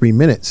beyond 3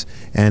 minutes,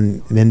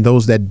 and then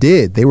those that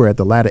did, they were at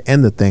the latter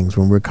end of things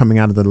when we're coming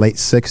out of the late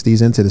 60s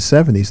into the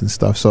 70s and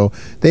stuff. So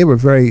they were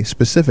very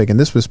specific, and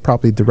this was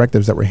probably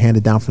directives that were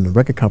handed down from the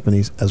record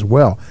companies as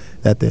well,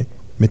 that the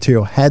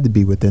material had to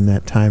be within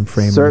that time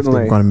frame if they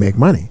were going to make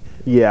money.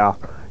 Yeah,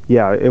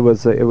 it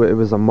was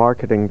a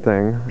marketing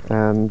thing,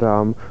 and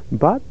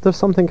but there's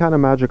something kind of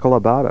magical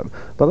about it.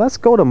 But let's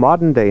go to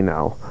modern day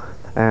now.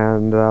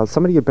 And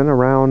somebody you've been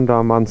around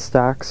on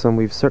Stax, and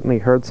we've certainly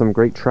heard some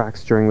great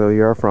tracks during the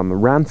year from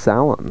Rance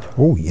Allen.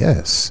 Oh,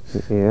 yes.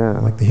 Yeah.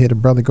 I'd like to hear the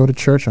brother go to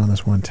church on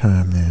us one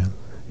time, man.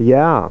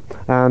 Yeah.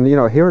 And,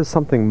 here is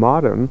something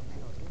modern,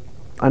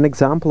 an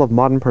example of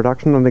modern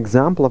production, an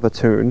example of a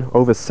tune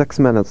over 6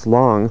 minutes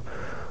long,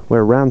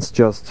 where Rance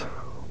just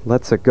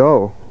lets it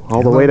go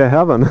all the way to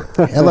heaven.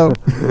 Hello.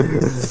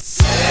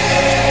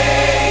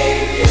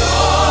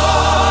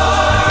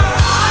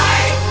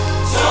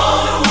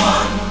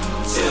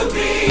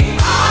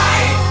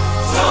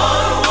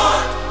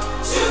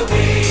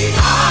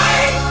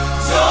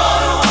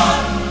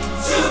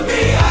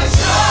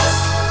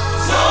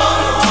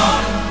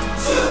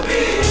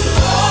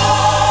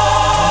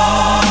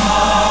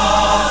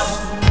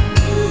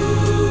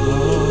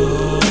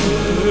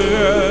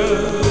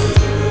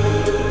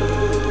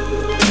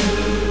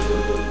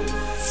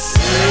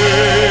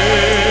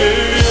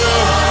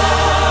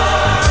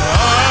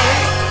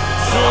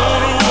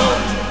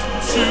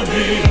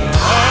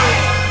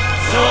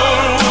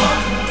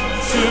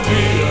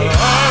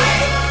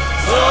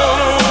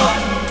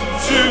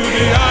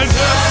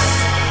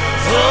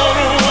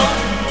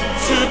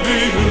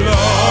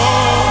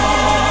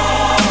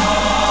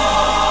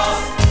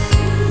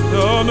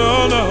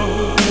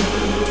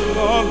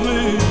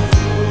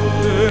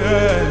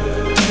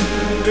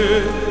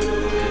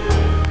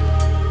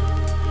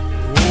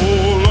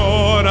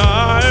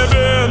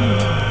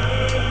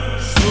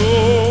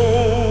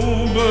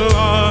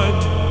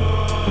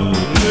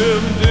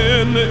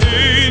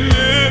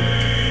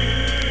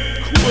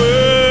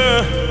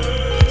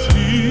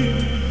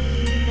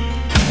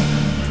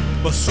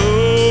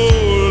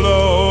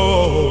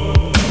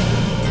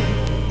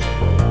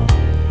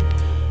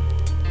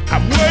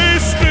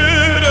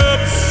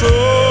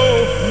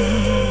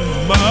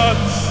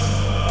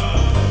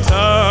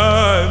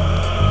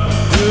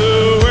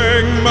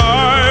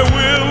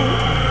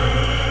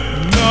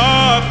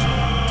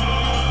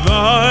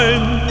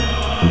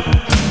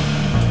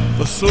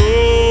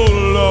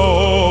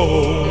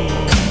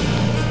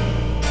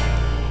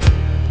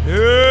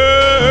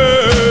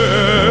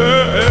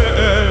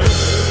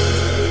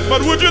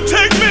 But would you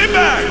take me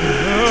back?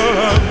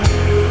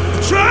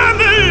 Try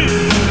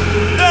me.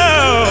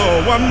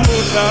 one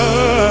more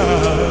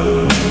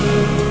time.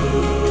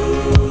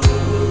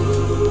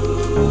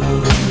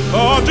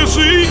 Oh, you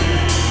see,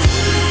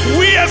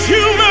 we as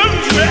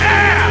humans, we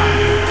err,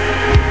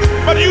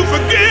 but you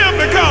forgive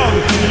because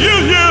you're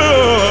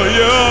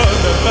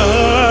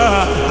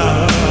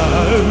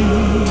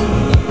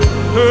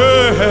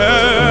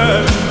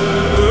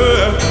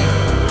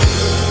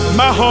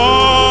my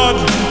heart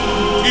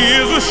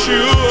is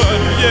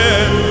assured,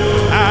 yeah,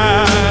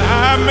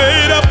 I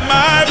made up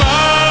my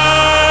mind,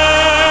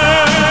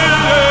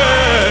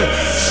 yeah.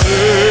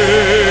 Savior,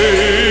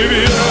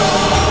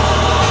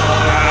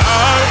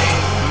 I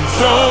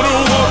don't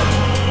want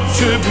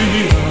to be,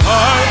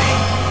 I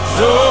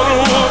don't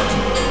want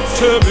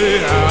to be,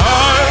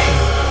 I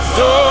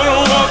don't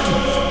want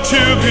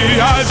to be,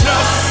 I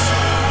just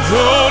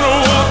don't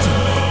want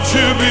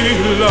to be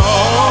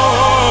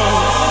lost.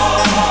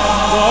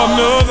 Oh,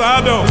 no, I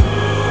don't.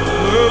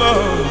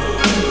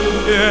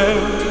 Yeah,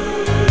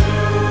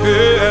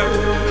 yeah.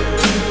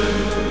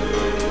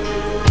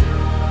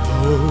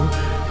 Oh,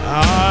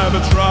 I've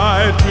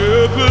tried to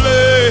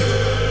play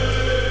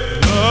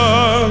the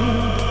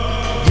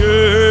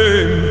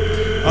game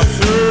of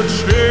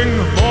searching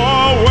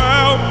for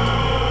wealth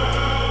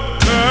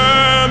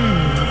and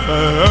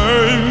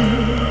fame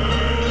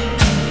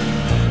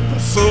for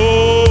so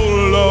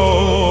long.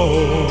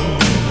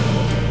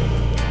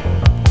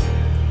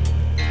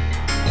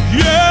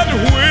 Yet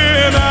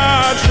when I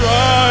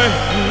try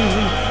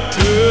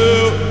to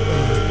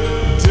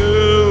do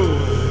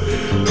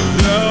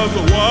just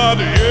what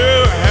you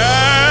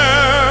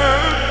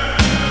have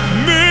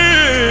me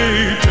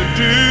to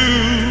do,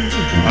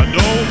 I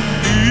don't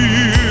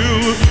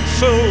feel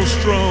so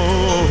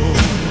strong.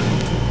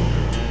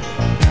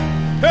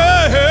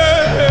 Hey,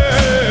 hey,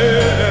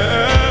 hey.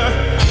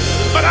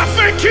 But I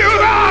thank you,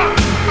 Lord.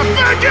 I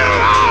thank you,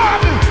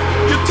 Lord.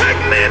 You take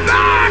me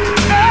back.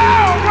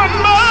 Oh, one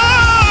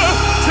more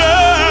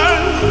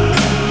time.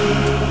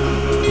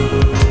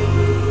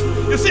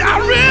 You see, I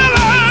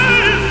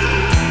realize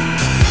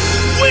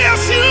we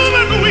as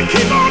humans, we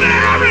keep on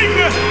erring,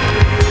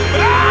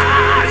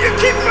 but you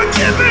keep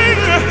forgiving,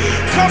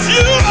 'cause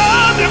you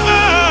are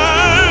divine.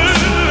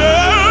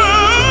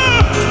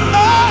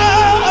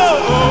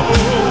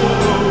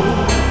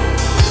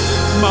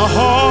 My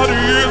heart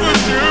is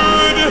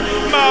assured,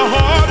 my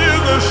heart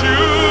is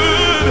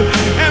assured,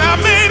 and I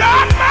made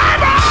up my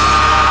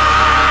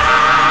mind.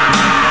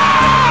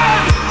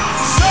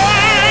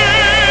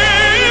 Savior,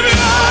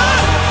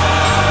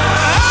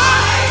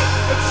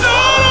 I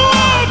don't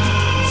want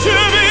to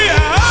be,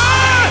 I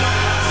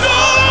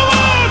don't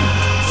want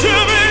to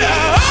be,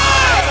 I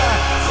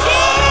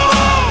don't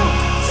want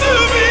to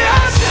be,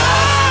 I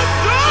just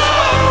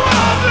don't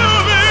want to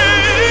be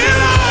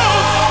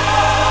lost.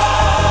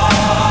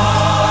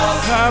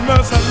 Have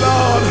mercy,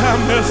 Lord,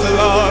 have mercy,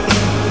 Lord.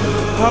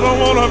 I don't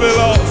want to be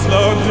lost,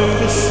 Lord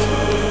Jesus.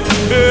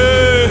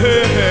 Hey,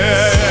 hey,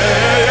 hey,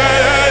 yeah,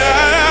 yeah,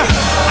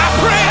 yeah. I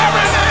pray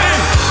every day.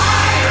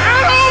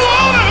 I don't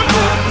want to.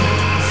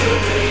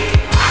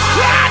 I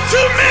cry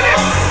too many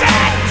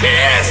sad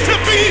tears to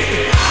be.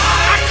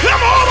 I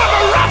come over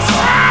the rough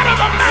side of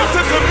the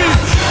mountain to be.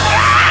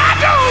 I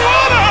don't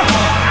want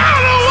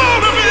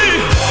to be.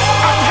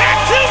 I've had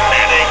too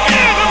many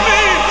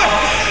enemies.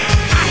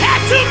 I had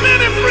too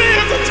many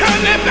friends to turn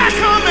their back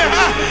on me.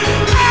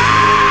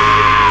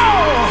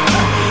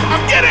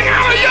 I'm getting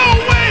out of your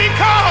way,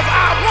 'cause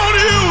I want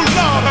you,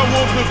 Lord, I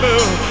want to do.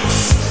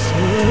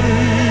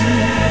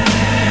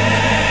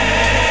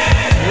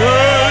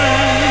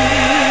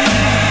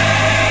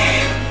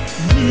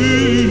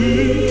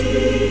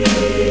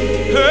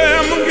 Hey,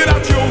 I'm gonna get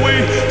out your way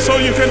so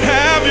you can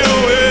have your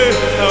way.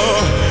 I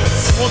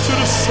want you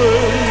to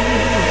save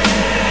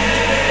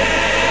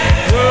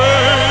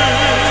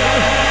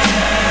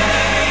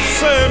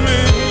me.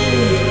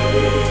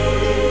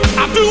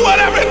 I'll do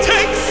whatever it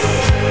takes.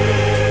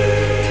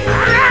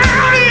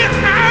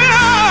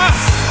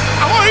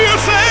 I want you to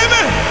save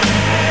me.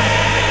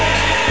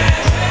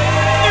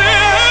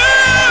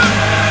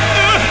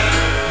 Yeah.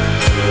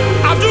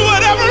 I'll do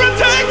whatever it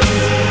takes.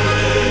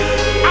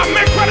 I'll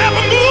make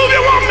whatever move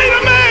you want me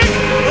to make.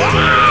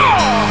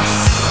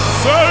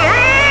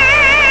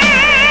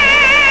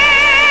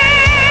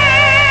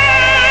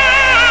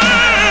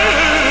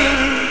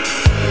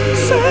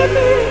 Save me.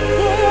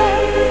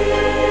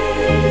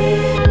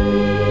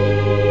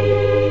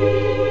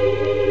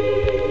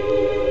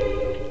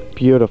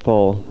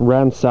 Beautiful,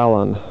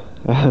 Ransellin,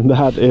 and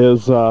that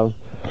is,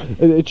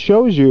 it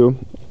shows you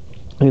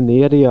in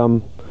the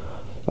idiom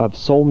of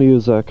soul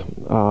music,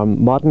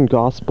 modern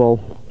gospel.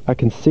 I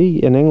can see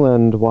in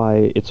England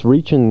why it's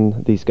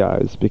reaching these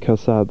guys,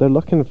 because they're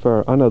looking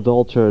for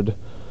unadulterated,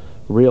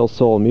 real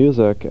soul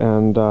music,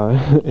 and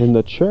in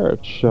the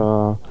church,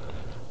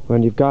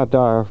 when you've got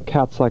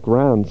cats like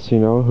Rance,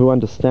 who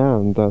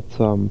understand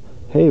that.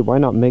 Hey, why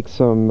not make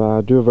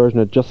do a version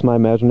of Just My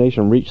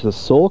Imagination, reach the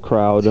soul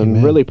crowd, and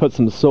Amen. really put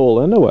some soul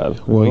into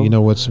it?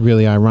 Well, what's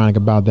really ironic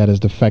about that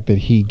is the fact that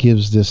he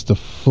gives this the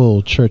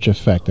full church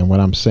effect. And what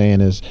I'm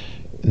saying is,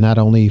 not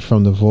only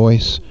from the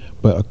voice,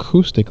 but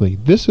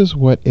acoustically, this is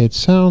what it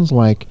sounds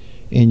like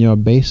in your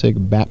basic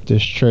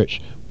Baptist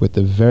church with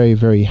the very,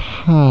 very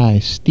high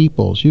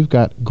steeples. You've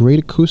got great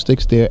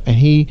acoustics there, and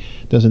he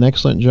does an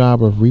excellent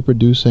job of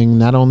reproducing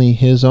not only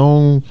his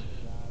own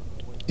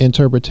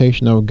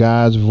interpretation of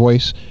God's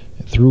voice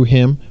through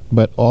him,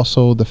 but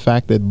also the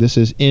fact that this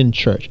is in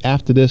church.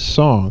 After this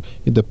song,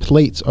 the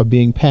plates are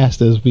being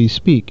passed as we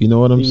speak. You know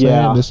what I'm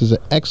saying? This is an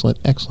excellent,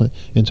 excellent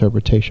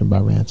interpretation by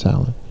Rance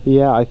Allen.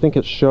 Yeah, I think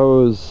it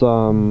shows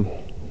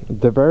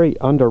the very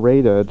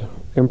underrated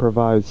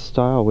improvised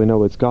style. We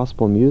know it's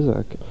gospel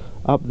music.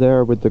 Up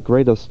there with the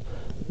greatest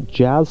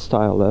jazz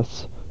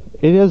stylists,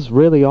 it is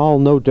really all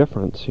no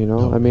different, you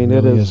know? No, I mean,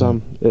 it really is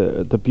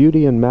the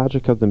beauty and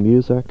magic of the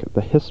music,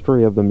 the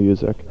history of the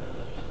music.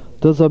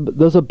 There's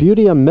a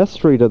beauty and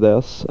mystery to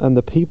this, and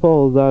the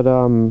people that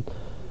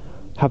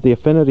have the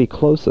affinity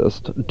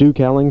closest,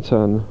 Duke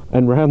Ellington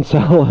and Rance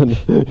Allen,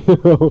 you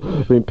know,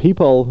 I mean,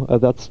 people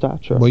of that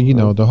stature. Well, you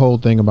know, the whole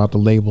thing about the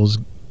labels,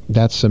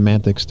 that's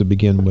semantics to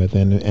begin with,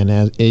 and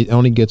as it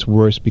only gets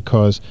worse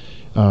because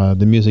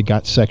the music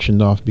got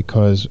sectioned off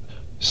because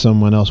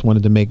someone else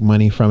wanted to make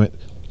money from it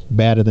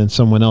better than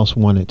someone else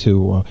wanted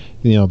to, or,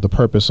 you know, the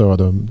purpose or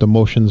the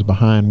motions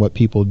behind what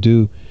people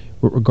do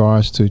with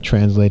regards to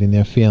translating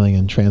their feeling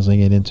and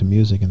translating it into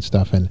music and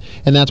stuff, and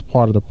that's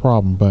part of the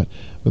problem. But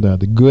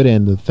the good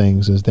end of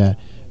things is that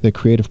the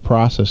creative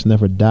process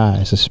never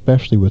dies,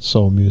 especially with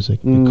soul music,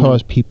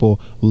 because people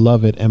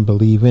love it and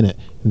believe in it.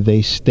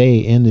 They stay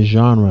in the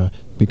genre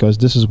because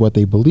this is what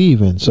they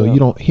believe in. So you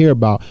don't hear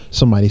about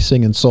somebody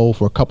singing soul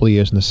for a couple of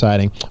years and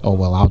deciding, oh,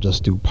 well, I'll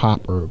just do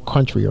pop or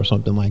country or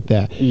something like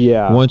that.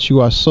 Yeah. Once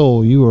you are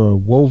soul, you are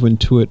woven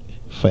to it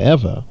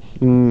forever,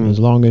 as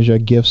long as your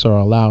gifts are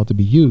allowed to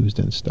be used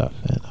and stuff.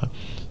 And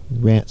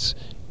Rance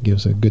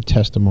gives a good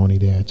testimony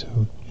there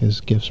to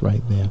his gifts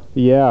right there.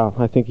 Yeah,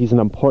 I think he's an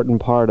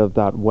important part of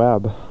that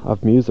web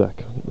of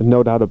music,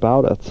 no doubt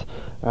about it.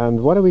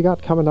 And what do we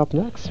got coming up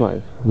next,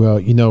 Mike? Well,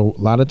 you know,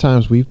 a lot of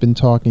times we've been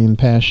talking in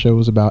past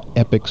shows about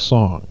epic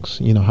songs,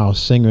 you know, how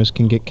singers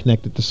can get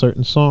connected to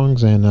certain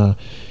songs, and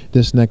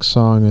this next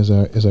song is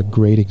a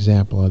great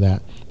example of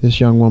that. This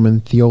young woman,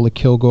 Theola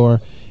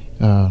Kilgore,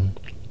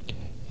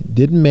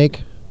 didn't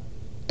make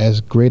as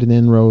great an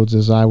inroads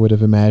as I would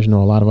have imagined,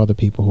 or a lot of other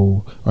people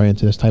who are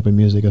into this type of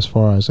music as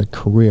far as a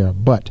career,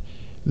 but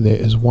there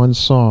is one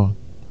song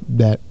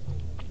that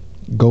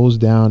goes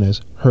down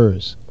as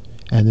hers,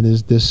 and it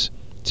is this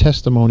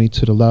testimony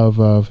to the love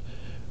of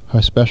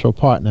her special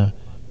partner.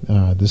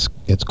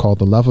 It's called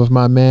The Love of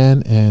My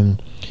Man,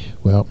 and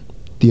well,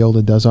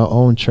 Theola does her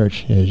own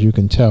church, as you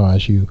can tell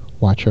as you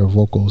watch her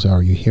vocals,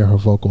 or you hear her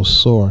vocals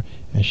soar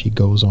as she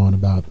goes on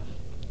about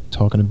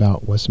talking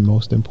about what's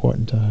most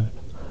important to her.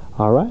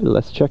 All right,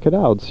 let's check it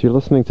out. So you're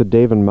listening to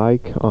Dave and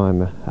Mike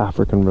on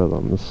African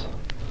Rhythms.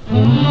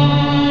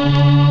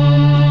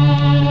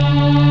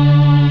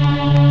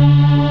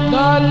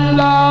 The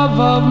love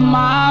of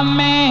my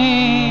man,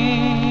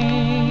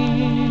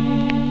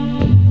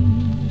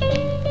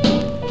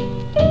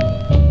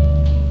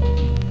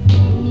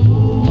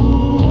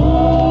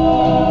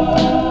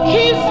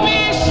 keeps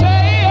me safe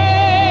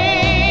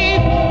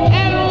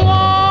and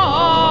warm.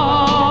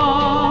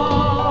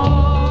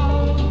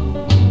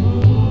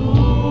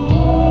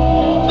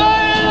 The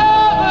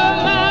love of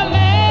my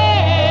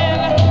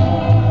man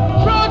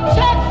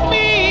protects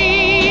me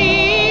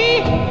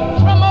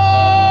from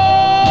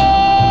all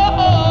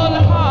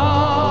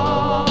harm.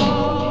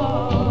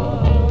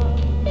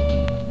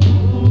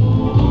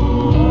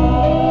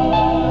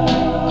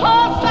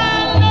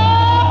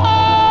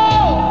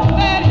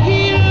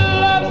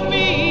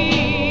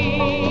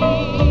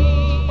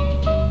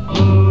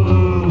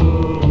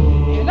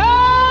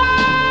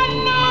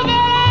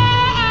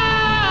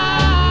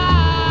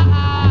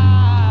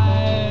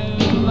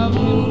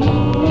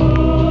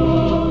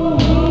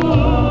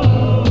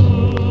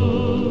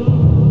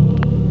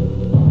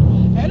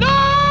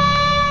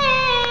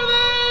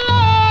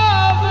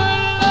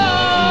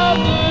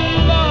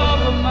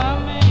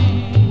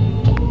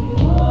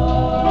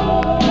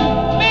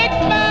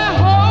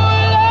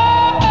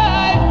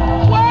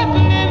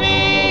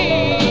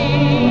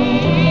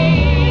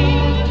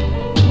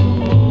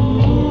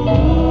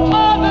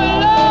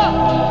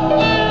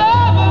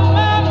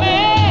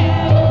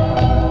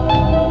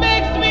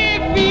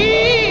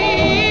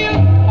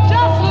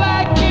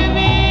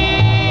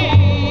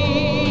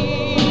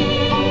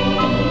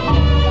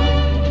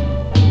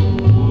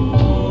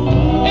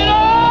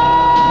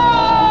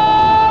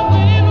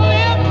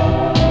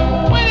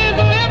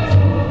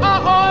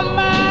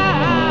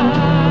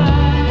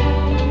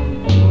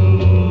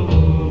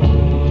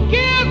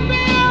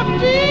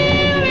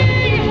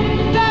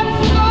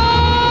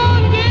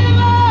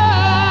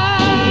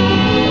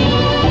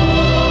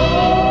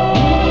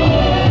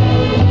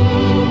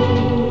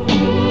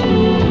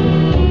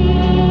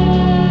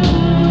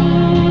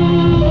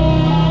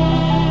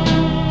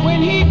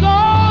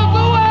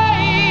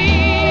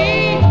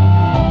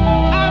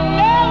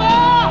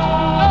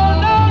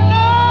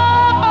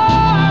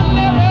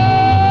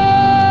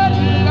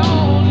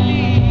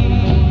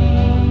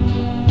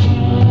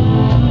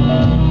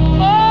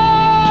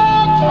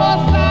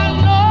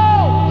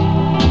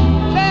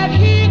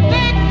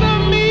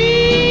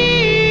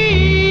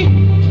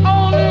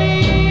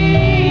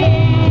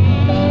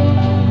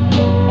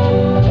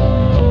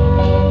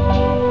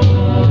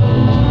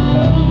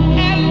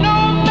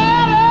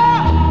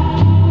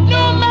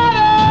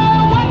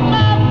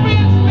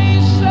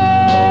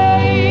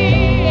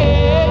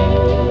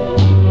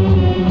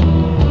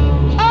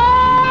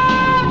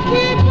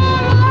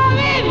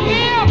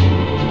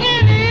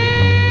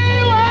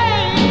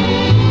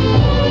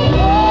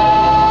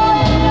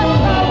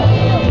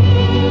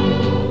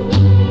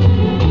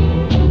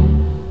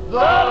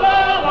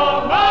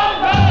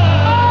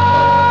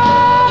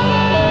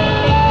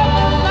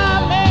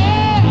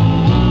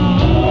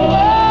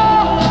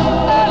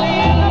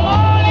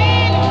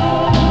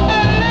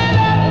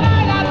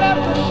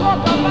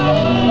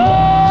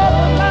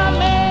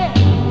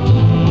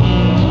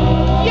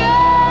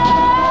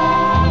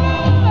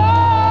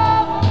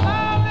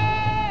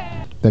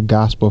 the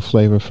gospel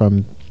flavor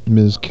from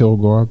Ms.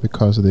 Kilgore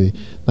because of the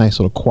nice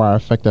little choir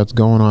effect that's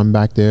going on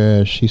back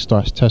there as she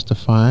starts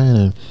testifying,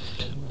 and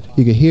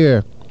you can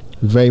hear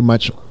very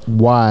much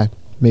why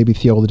maybe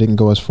Theola didn't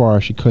go as far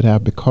as she could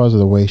have because of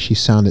the way she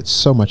sounded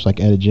so much like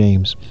Etta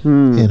James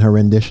in her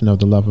rendition of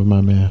The Love of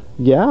My Man.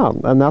 Yeah,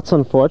 and that's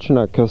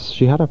unfortunate because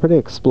she had a pretty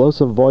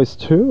explosive voice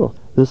too.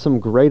 There's some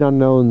great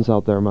unknowns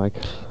out there, Mike.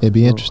 It'd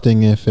be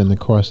interesting if in the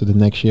course of the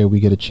next year we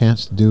get a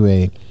chance to do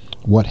a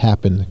What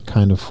Happened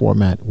kind of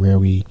format where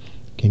we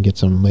can get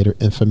some later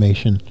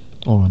information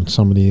on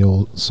some of the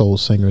old soul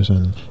singers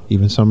and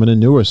even some of the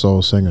newer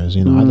soul singers.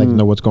 You know, I'd like to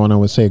know what's going on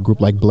with, say, a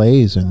group like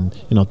Blaze and,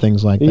 you know,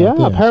 things like that. Yeah,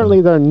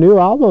 apparently their new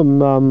album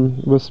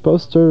was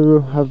supposed to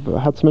have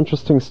had some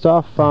interesting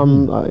stuff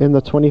in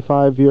the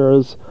 25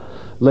 years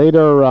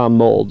later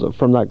mold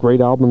from that great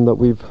album that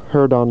we've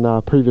heard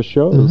on previous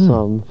shows,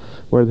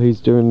 where he's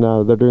doing,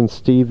 they're doing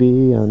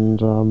Stevie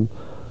and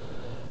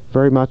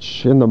very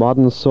much in the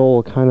modern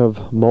soul kind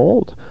of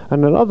mold.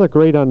 And another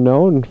great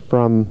unknown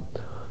from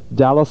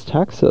Dallas,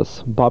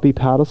 Texas, Bobby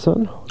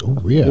Patterson.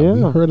 Oh, yeah.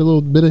 We heard a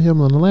little bit of him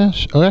on the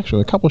last,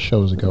 actually a couple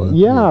shows ago.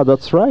 Yeah,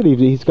 that's right.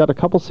 He's got a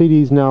couple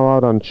CDs now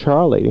out on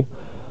Charlie.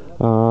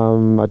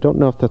 I don't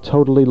know if they're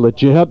totally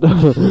legit.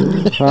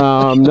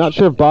 I'm not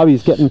sure if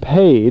Bobby's getting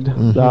paid.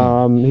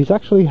 He's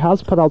actually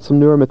has put out some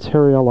newer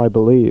material, I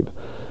believe.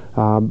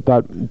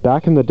 But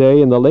back in the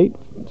day, in the late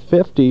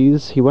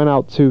 50s, he went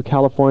out to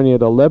California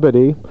to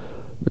Liberty,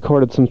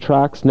 recorded some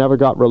tracks, never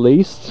got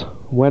released,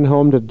 went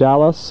home to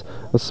Dallas.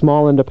 A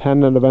small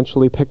independent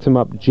eventually picked him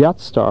up,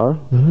 Jetstar,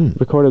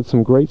 recorded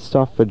some great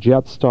stuff for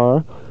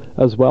Jetstar,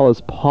 as well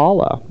as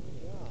Paula.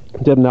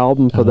 Did an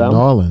album for them. New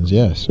Orleans,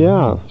 yes.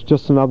 Yeah,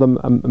 just another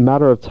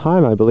matter of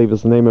time, I believe,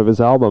 is the name of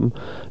his album.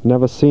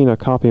 Never seen a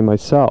copy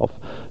myself,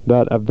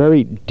 but a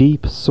very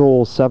deep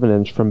soul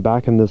 7-inch from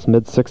back in this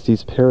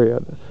mid-60s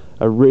period.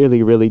 A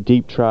really, really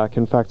deep track.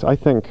 In fact, I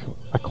think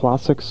a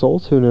classic soul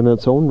tune in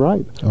its own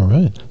right. All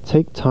right.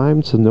 Take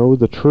Time to Know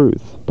the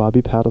Truth,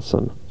 Bobby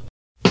Patterson.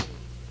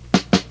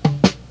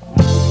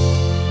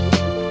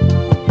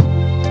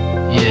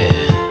 Yeah,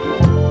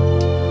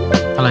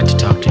 I'd like to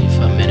talk to you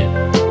for a minute.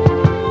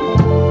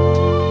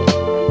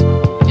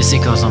 You see,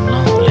 'cause I'm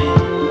lonely,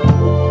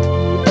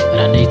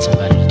 and I need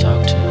somebody to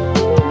talk to.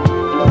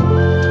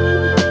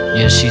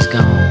 Yeah, she's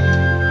gone,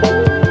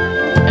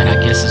 and I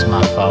guess it's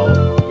my fault,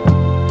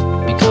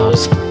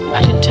 because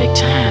I didn't take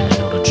time to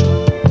know the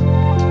truth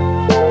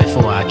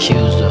before I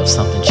accused her of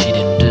something she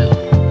didn't do.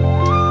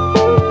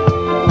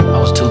 I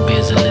was too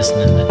busy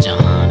listening to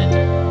John and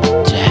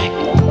Jack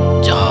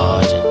and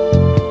George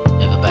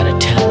and everybody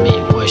telling me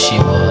where she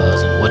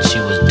was and what she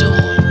was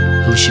doing,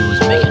 who she was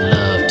making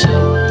love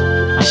to.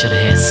 I should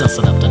have had sense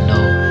enough to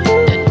know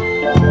that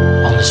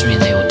only reason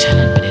they were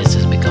telling me this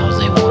is because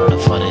they wanted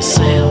it for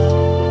themselves.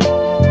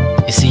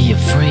 You see, your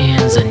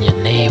friends and your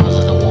neighbors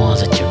are the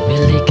ones that you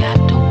really got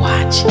to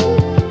watch.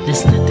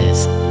 Listen to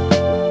this.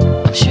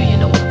 I'm sure you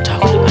know what I'm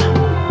talking about.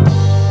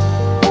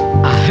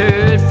 I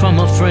heard from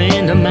a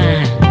friend of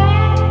mine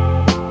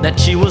that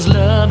she was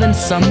loving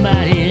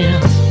somebody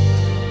else,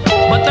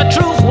 but the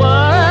truth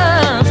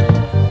was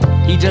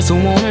he just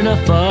wanted her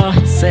for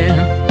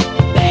himself.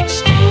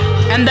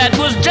 And that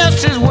was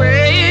just his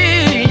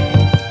way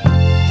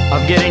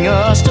of getting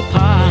us to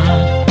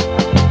part,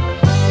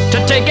 to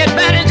take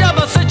advantage of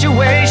a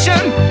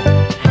situation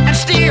and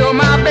steal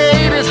my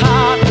baby's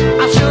heart.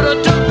 I should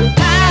have took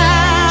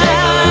time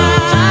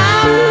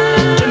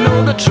to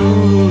know the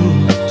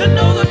truth,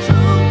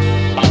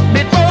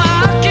 before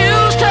I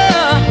accused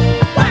her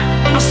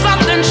of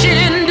something she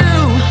didn't do.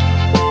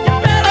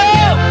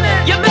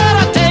 You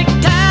better take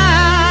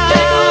time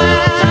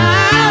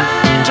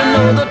to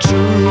know the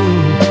truth.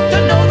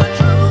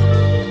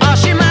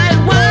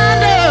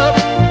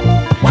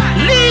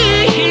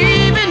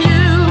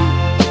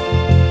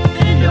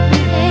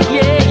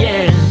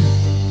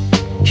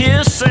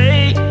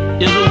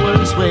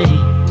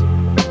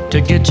 To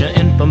get your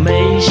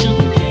information,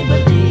 you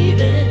can't believe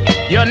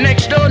it. Your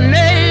next door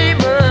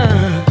neighbor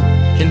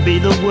can be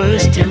the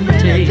worst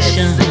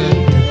temptation.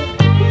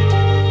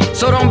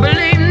 So don't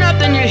believe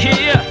nothing you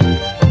hear,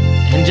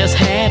 and just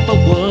half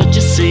of what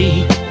you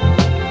see.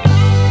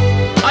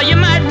 Or you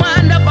might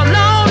wind up a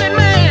lonely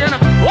man.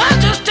 Why,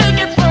 just take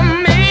it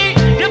from me,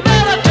 you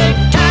better take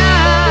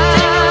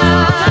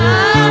time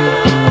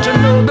to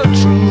know the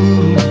truth.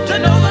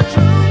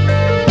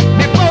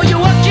 Before you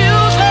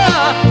accuse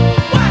her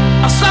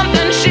of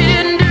something she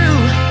didn't do,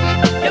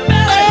 you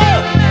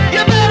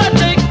better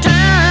take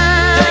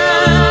time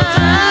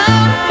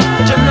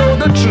to know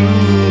the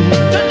truth.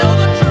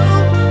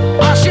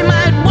 Or she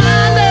might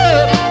wind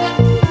up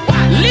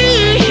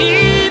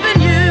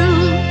leaving you.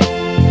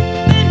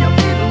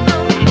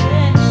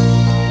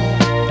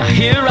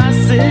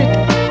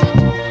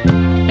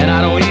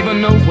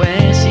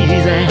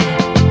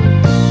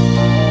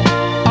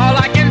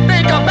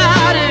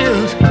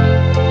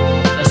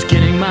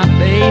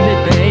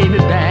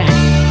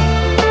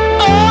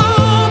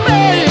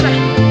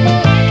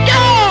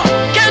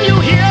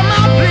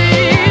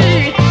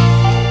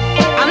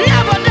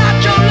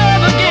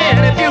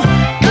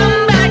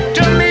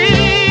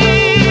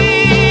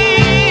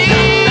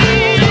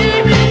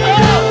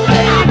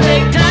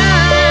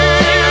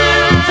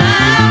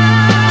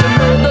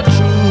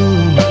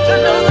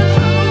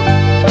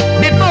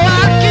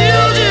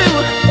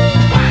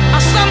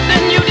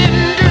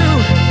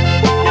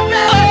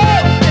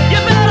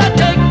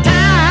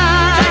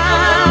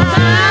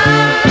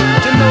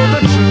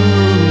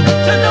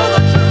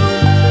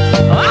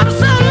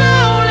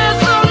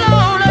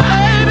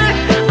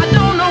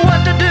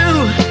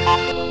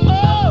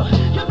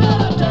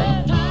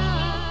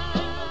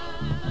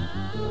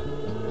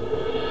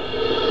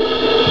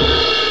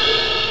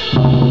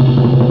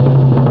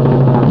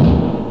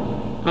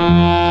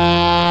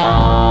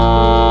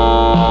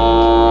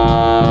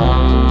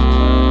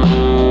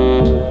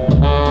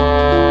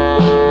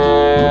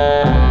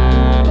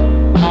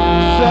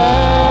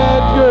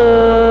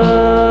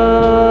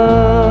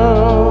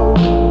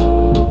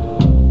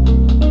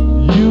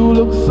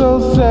 look so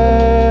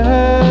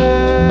sad.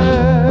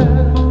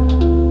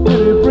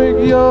 Did it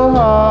break your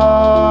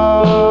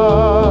heart?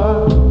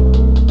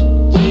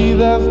 Gee,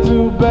 that's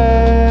too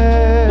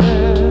bad.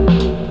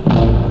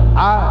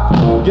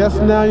 I guess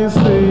now you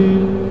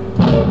see,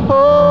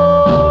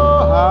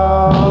 oh,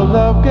 how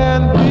love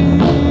can be.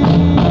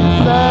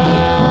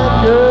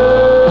 Sad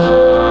girl,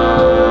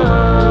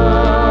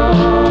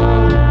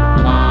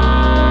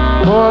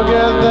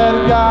 forget that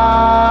guy.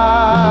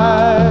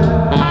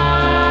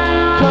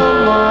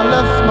 Come on,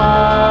 let's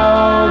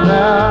smile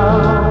now.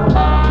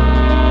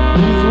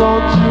 Please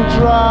won't you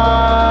try?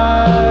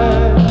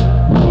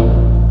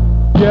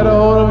 Get a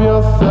hold of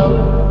yourself.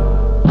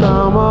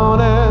 Come on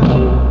and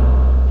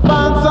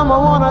find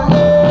someone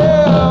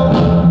else.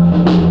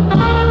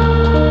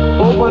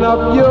 Open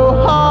up your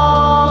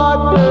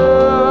heart, girl.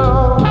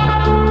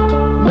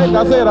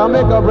 I'll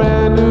make a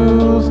brand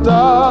new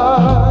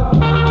start.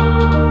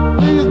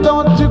 Please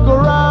don't you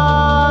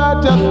cry,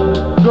 just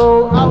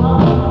go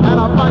out and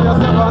I'll find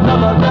yourself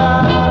another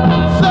guy.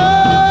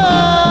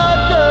 Sad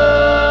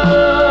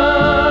girl,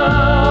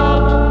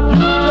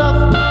 you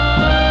just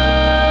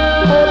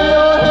hold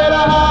your head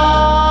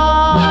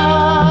high.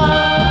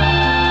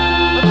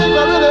 I think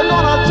I'm really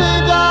gonna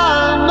change, I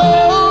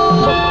know,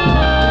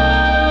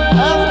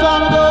 as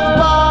time goes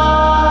by,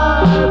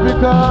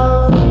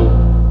 because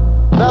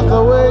that's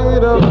the way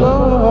it goes.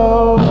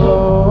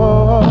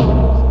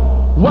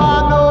 Why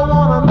no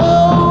wanna know?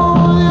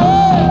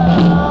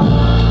 Yeah,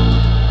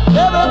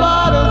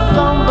 everybody's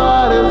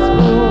somebody's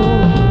fool.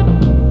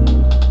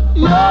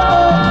 You're no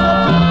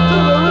exception to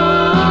the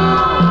rule.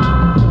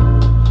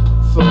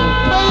 So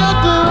pay your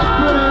dues,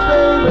 pretty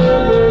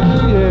baby,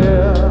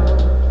 yeah.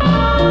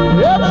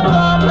 Every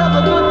time has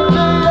a good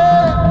day,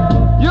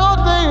 yeah. Your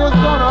day is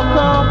gonna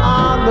come, I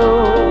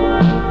know,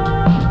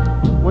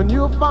 when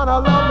you find a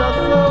love that's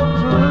so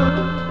true.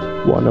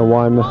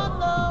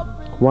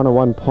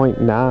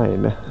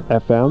 101.9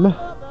 FM,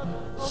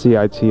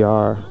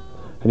 CITR,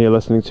 and you're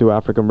listening to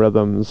African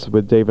Rhythms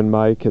with Dave and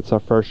Mike. It's our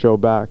first show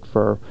back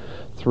for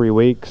 3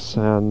 weeks,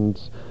 and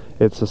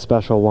it's a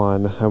special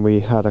one, and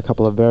we had a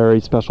couple of very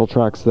special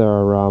tracks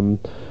there.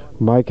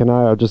 Mike and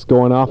I are just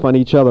going off on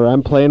each other.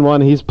 I'm playing one,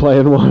 he's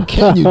playing one.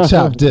 Can you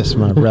top this,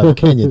 my brother?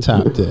 Can you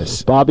top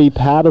this? Bobby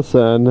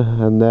Patterson,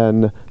 and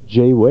then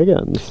Jay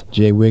Wiggins.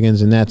 Jay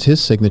Wiggins, and that's his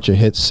signature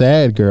hit,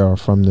 Sad Girl,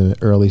 from the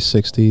early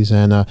 60s.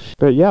 And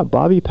but yeah,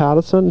 Bobby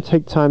Patterson,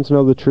 Take Time to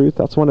Know the Truth.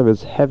 That's one of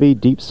his heavy,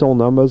 deep soul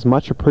numbers,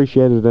 much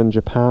appreciated in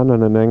Japan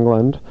and in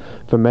England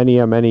for many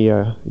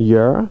a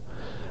year.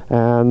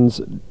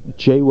 And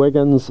Jay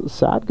Wiggins,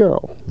 Sad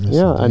Girl. Yes,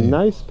 yeah, indeed. a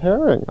nice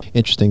pairing.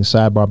 Interesting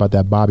sidebar about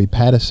that Bobby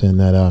Patterson,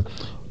 that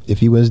if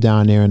he was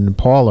down there in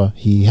Paula,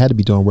 he had to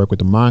be doing work with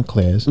the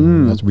Montclairs.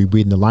 And as we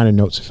read in the liner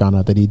notes, we found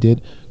out that he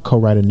did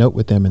co-write a note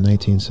with them in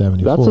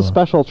 1974. That's a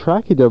special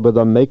track he did with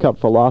them, Make Up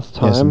for Lost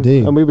Time. Yes,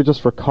 indeed. And we were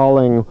just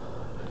recalling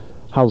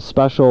how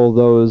special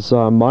those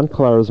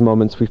Montclair's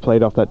moments we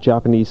played off that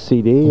Japanese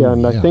CD,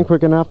 and I think we're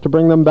going to have to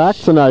bring them back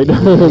tonight.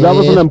 That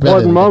was an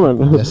important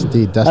moment. Yes,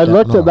 indeed. I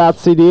looked at that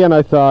CD and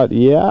I thought,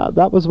 yeah,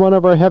 that was one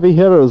of our heavy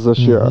hitters this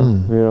year.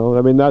 You know,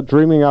 I mean, that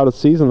Dreaming Out of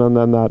Season and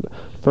then that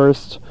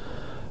first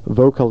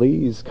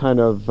vocalese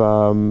kind of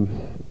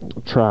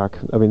track,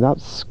 I mean,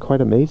 that's quite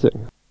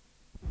amazing.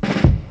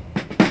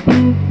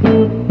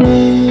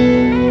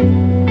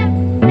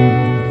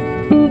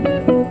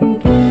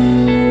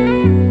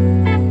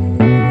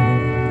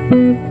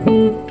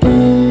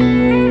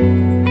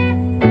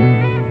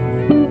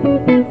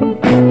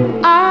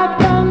 I've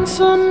done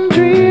some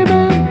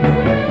dreaming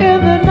in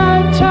the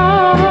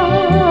nighttime.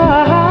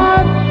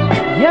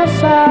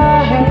 Yes,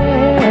 I have.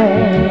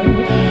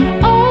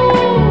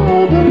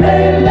 Oh, but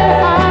lately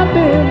I've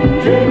been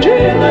dreaming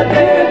in the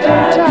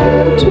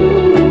daytime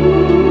too.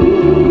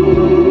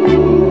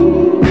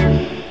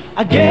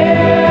 I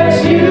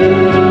guess you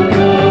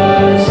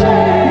could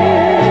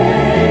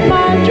say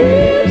my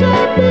dreams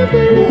are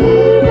vivid,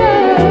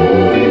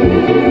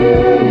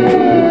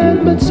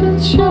 but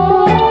since you're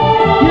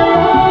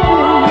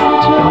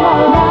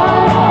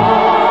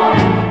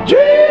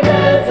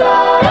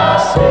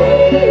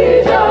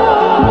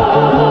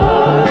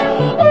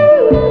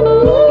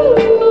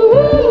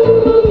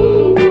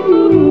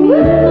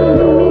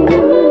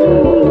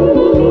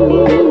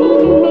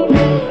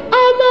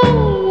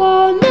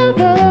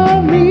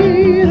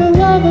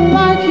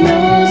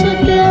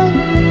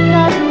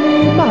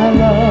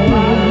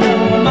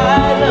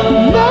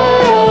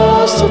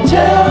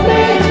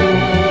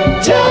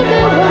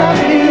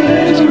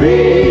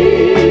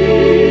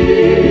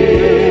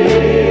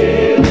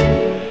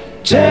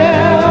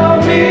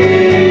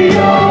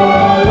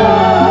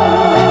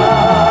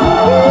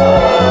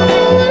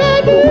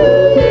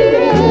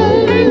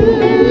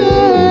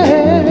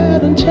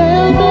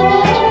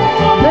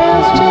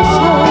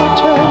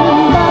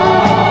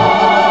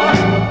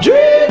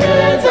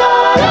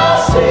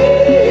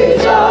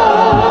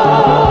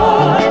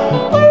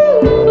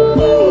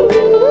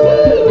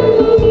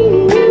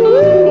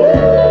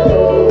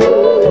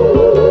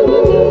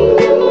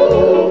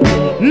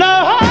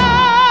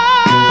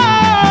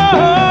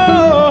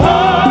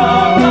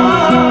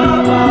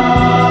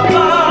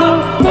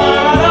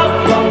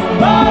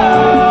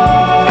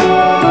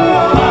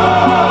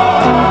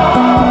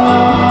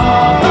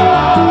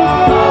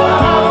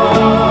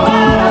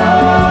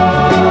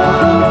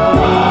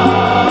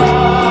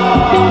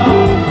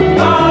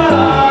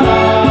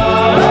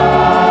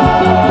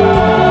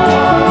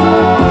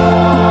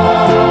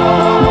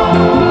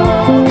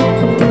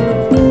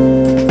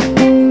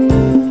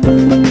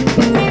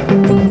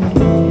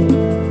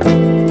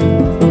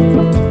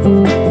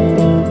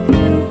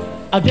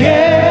I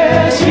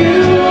guess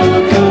you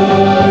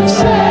could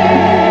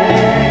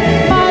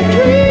say my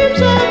dreams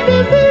have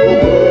been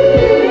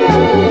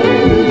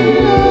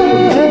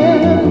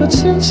real, but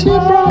since you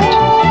brought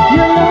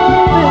your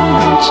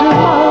love into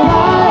my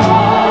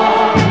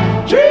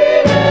life,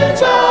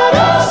 dreaming's out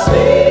of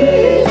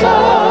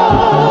season.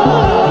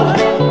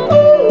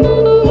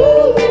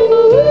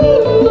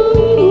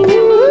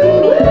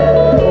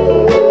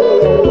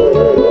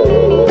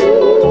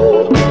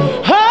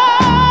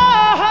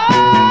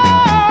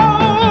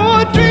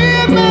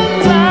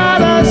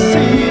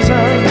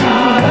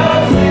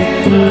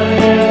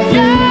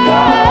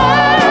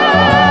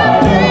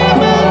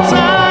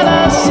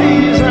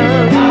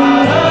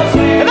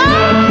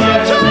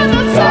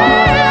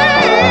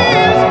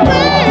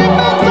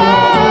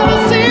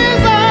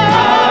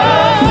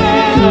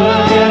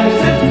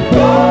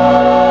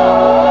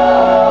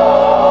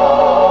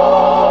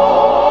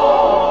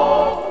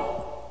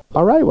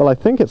 All right, well, I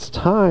think it's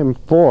time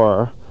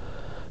for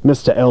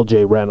Mr.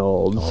 L.J.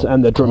 Reynolds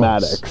and the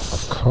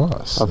Dramatics. Of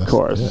course. Of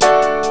course.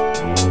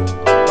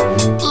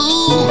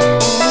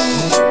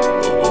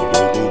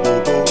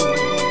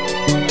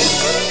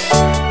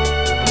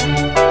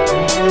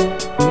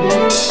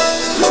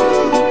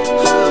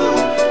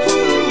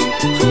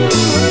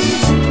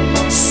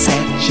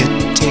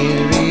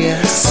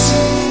 Sagittarius,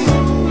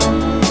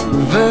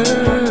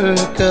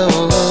 Virgo,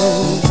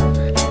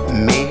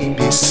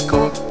 maybe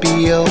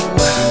Scorpio.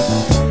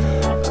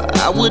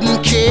 I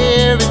wouldn't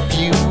care if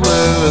you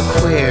were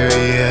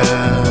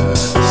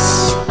Aquarius.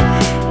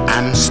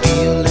 I'm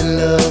still in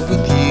love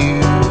with you,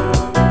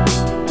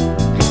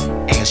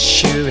 as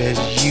sure as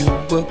you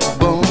were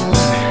born.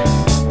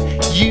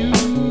 You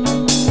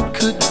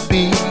could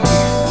be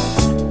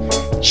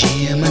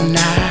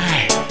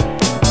Gemini,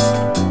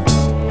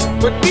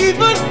 but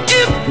even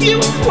if you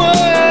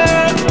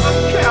were a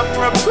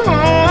Capricorn,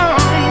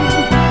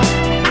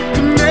 I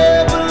could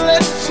never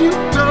let you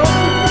go.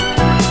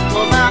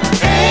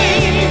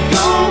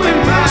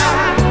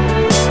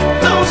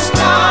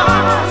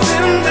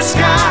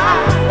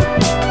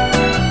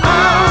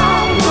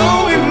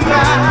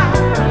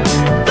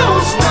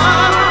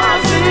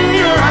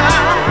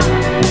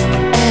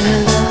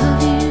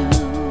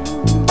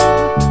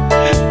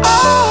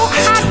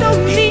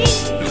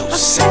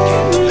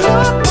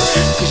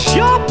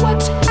 You're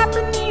what's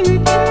happening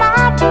in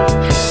my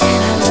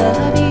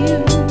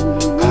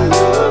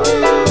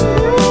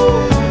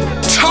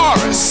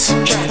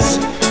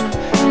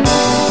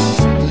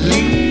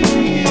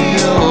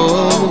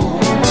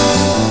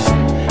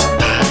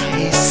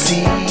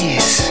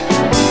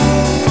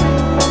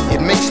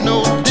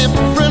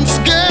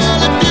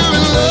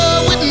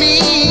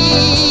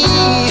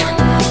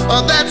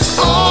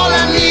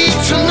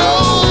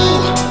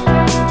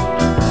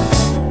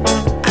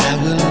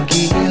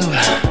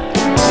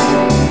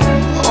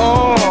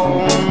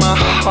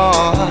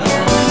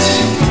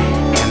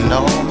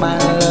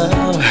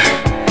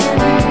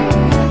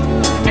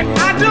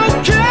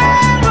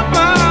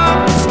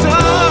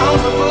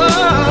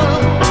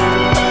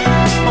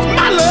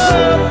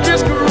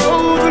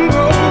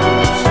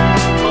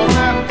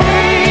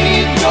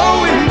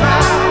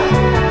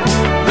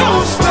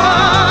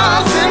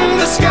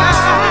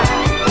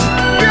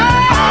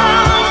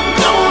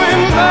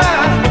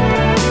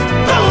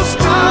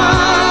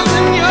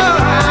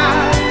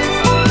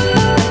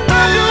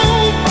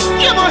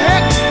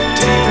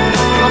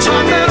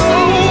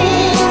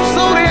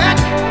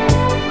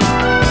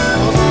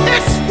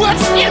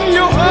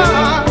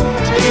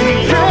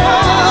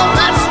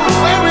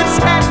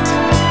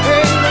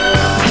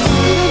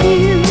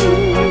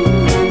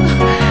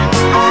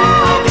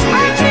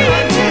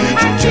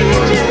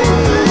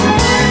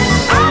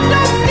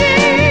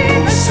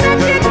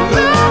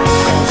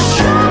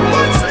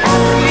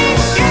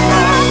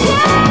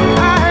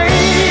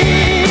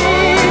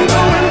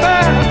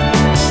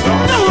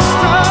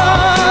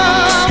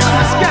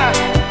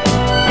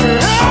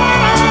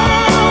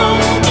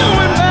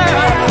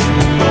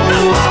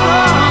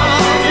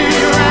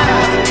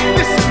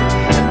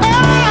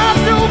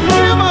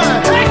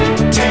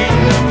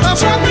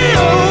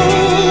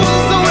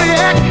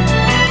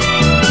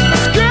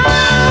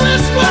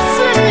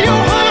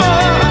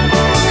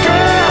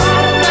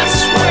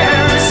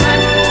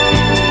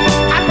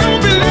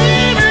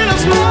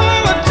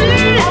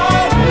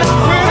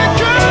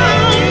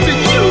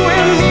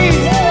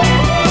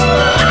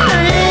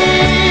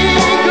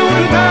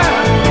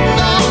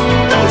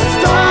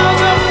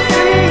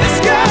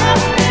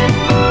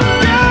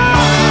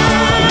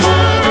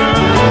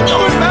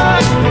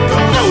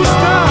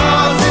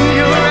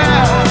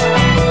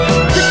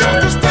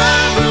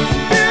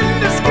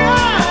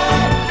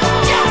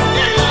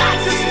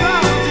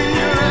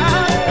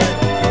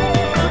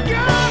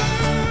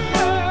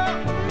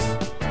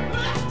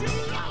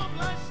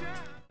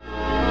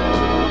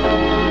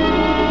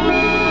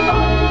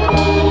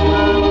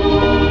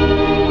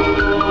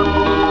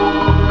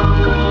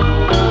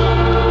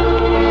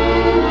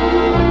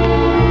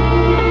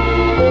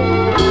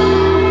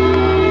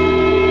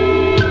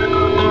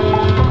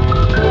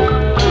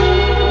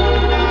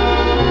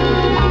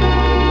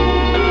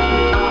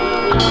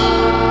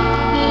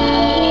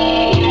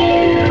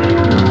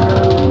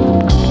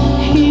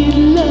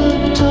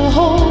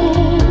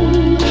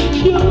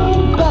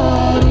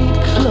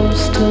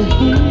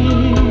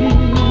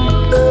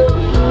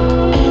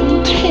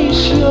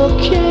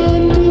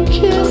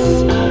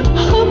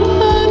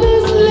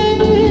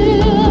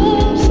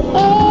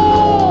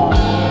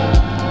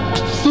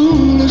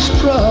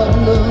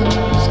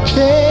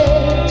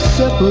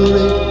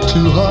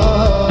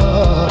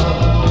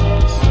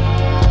yours.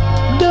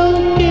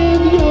 Don't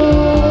give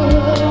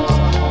yours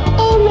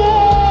away.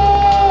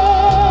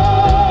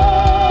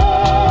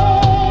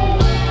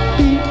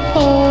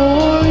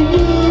 Before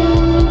you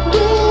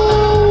go,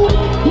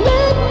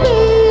 let me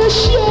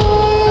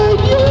assure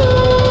you.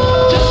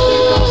 Just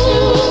because he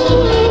wants to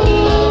make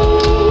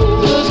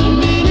love doesn't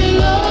mean he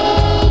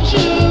loves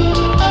you.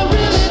 I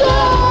really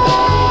don't.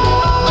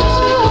 Just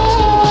because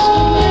he wants to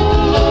make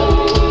love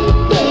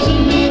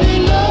doesn't mean he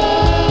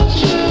loves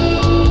you.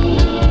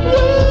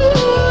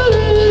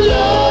 Really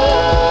love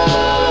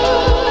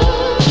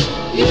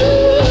you.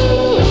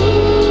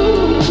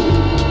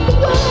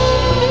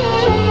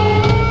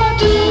 I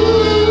do.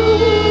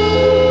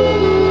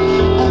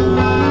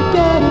 I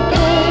got it,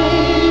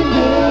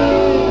 baby.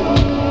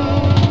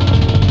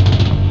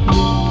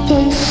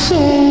 They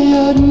say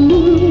a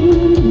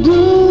new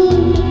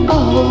broom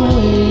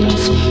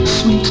always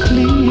sweeps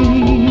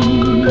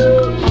clean.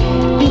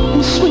 If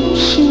we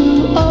sweeps you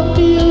off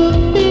your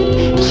feet,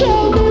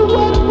 tell me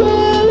what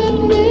will it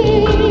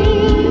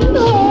mean?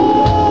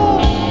 Oh,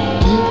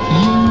 if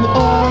you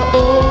are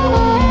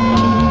only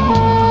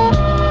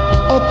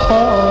a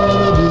part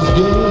of his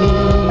game,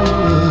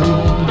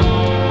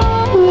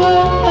 what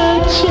a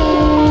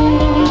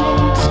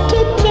chance to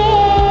die.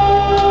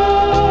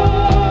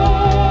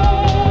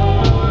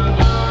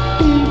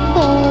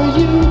 Before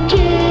you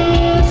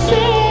kiss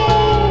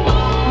him,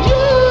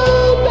 you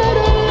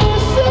better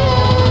listen.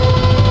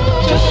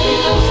 Just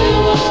because he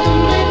wants to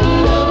make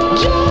love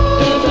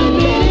doesn't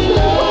mean he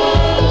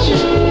loves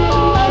you.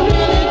 I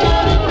really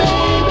got it,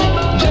 baby.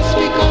 Just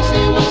because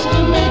he wants to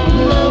make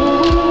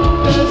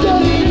love doesn't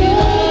mean he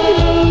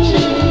loves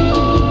you.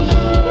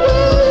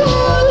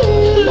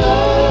 Really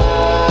loves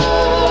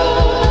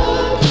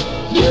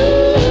you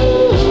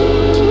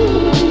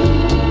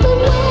the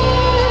way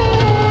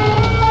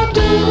I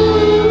do.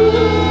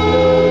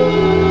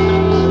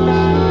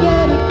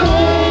 Get it,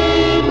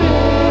 baby.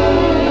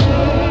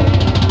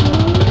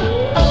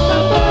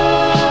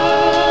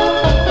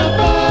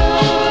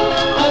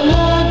 I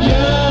love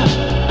you.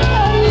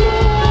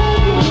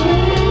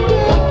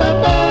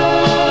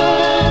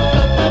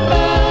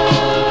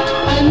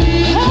 I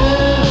need you.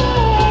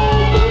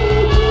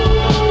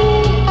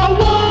 I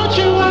want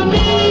you, I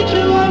need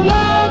you, I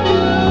love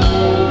you,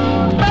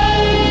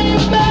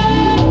 baby.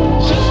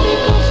 Just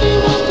because he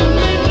wants to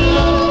make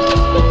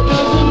love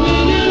doesn't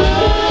mean he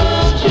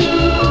loves you.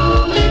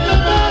 Think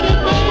about it,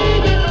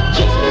 baby.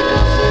 Just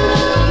because he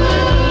wants to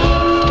make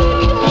love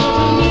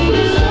doesn't mean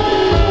he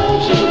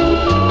loves you.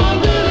 I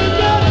really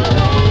got it,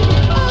 baby.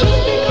 Just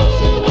because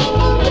he wants to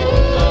make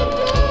love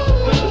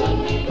doesn't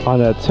mean. On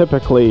a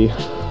typically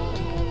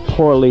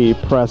poorly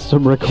pressed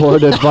and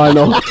recorded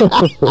vinyl,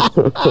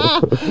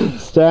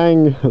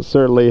 Stang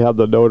certainly had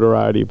the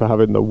notoriety for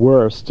having the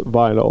worst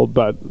vinyl,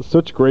 but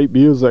such great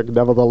music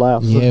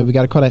nevertheless. Yeah, we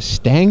got to call that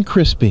Stang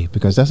Crispy,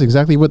 because that's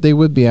exactly what they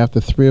would be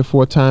after 3 or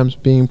 4 times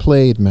being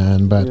played,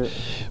 man. But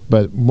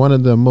one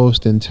of the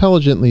most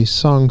intelligently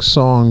sung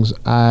songs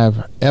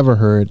I've ever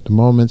heard. The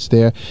moments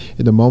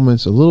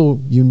a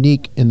little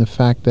unique in the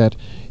fact that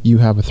you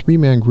have a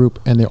 3-man group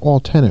and they're all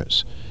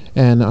tenors.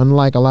 And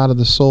unlike a lot of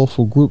the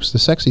soulful groups, the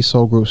sexy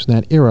soul groups in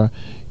that era,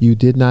 you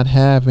did not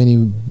have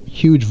any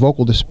huge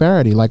vocal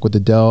disparity like with the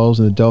Dells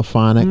and the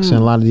Delphonics and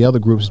a lot of the other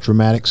groups,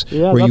 Dramatics,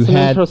 Yeah, where that's you an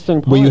had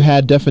interesting where you point.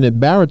 had definite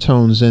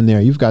baritones in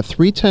there. You've got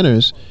 3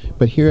 tenors,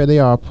 but here they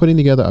are putting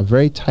together a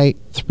very tight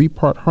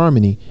 3-part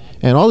harmony.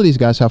 And all of these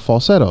guys have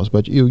falsettos,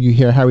 but you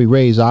hear Harry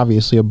Ray's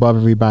obviously above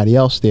everybody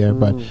else there.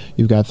 But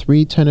you've got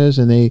 3 tenors,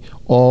 and they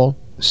all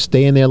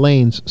stay in their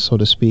lanes, so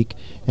to speak,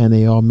 and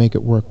they all make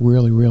it work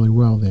really, really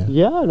well there.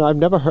 Yeah, and I've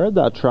never heard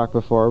that track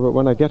before, but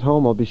when I get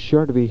home, I'll be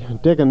sure to be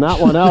digging that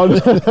one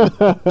out.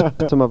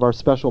 Some of our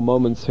special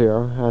moments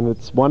here, and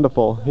it's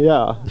wonderful.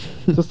 Yeah,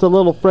 just a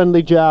little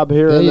friendly jab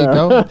here There and you there.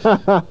 go.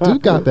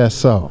 Dude got that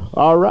so.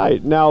 All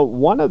right, now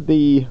one of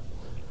the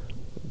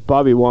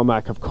Bobby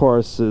Womack, of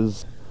course,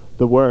 is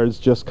the words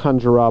just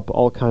conjure up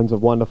all kinds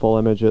of wonderful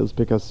images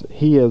because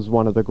he is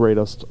one of the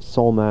greatest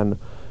soul men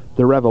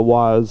there ever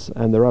was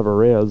and there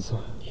ever is.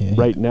 Yeah.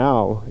 Right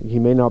now, he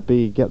may not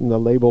be getting the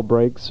label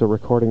breaks or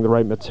recording the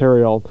right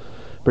material,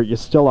 but you're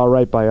still all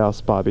right by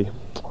us, Bobby.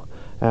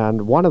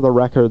 And one of the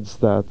records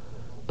that,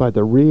 by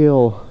the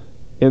real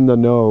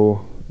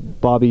in-the-know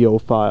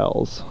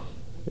Bobby-ophiles,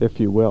 if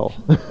you will.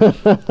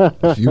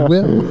 If you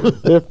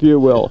will. If you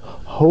will.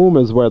 Home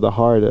is Where the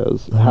Heart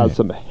Is. It has Right.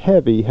 some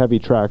heavy, heavy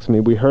tracks. I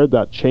mean, we heard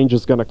that Change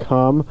Is Gonna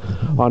Come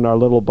on our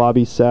little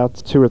Bobby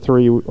sets 2 or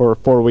 3 or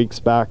 4 weeks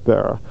back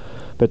there.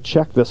 But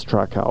check this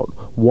track out.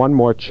 One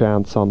More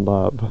Chance on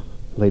Love.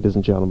 Ladies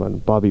and gentlemen,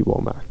 Bobby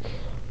Womack.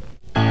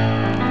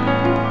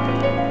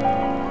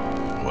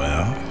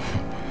 Well,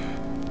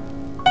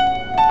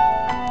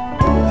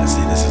 let's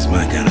see, this is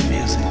my kind of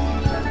music.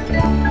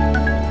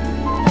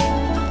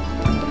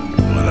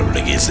 Well, I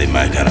really can't say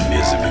my kind of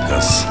music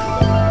because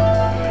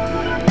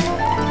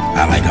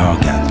I like all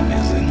kinds of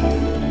music.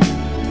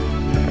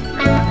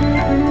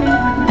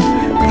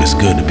 But it's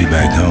good to be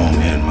back home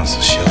here in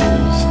Muscle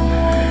Shoals,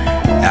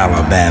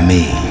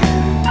 Alabama.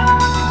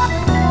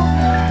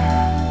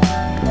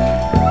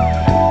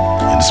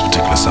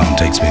 particular song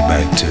takes me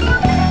back to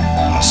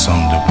a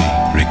song that we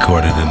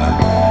recorded in the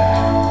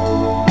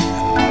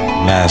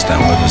last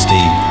album with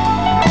Steve.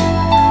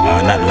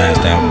 Not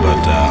last album, but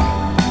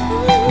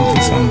what's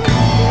the song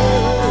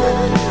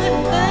called?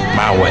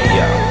 My Way,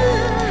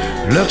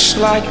 yeah. Looks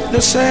like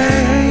the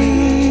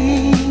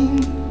same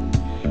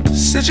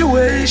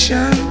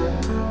situation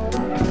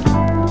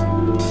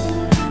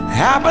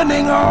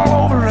happening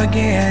all over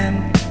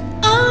again.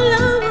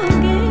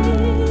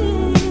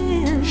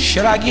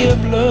 Should I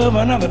give love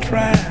another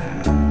try?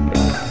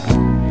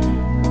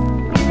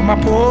 My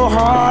poor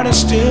heart is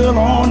still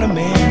on the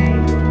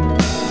mend,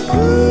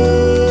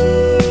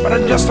 but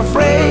I'm just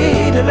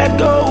afraid to let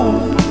go.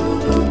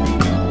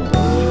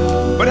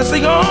 But it's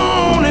the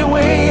only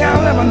way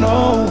I'll ever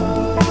know.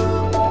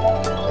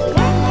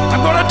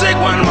 I'm gonna take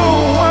one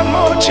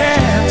more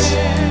chance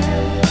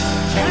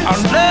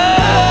on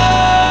love.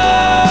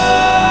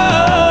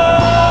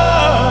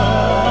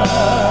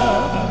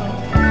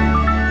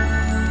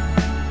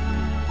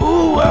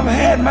 Ooh, I've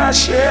had my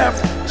share of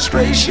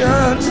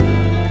frustrations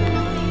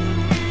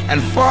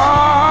and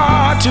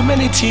far too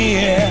many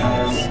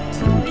tears.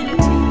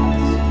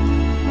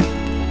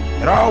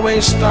 It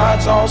always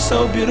starts all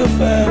so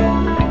beautiful,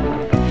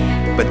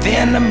 but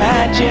then the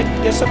magic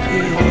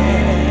disappears.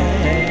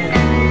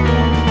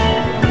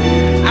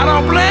 I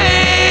don't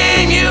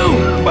blame you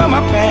for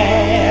my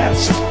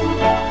past,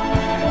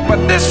 but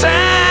this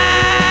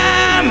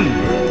time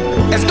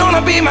it's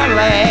gonna be my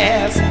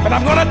last. But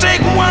I'm gonna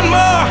take one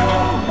more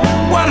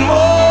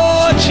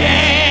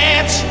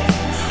chance.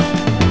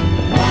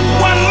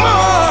 One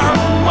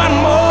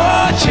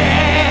more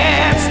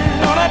chance.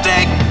 Gonna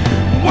take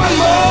one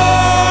more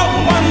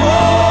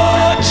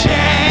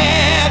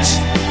chance.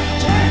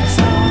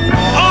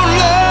 Oh,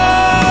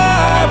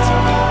 love,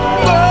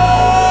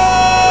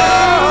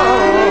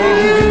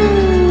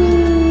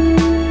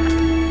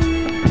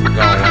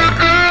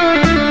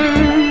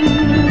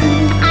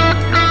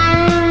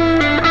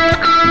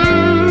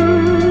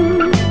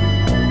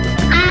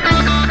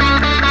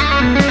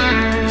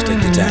 Just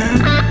take your time.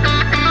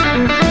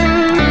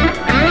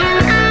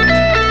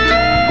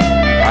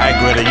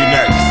 Greta, you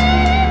next.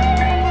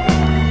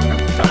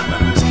 Talk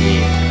about I'm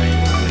scared, man.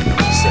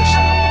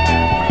 Session.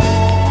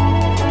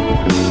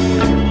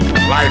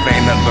 Life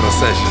ain't nothing but a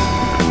session.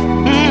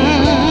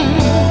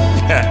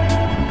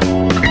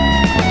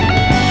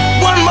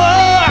 one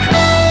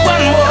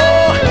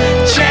more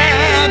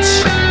chance.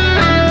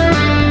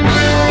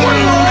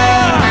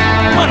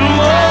 One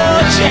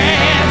more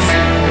chance.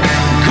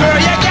 Girl,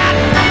 you got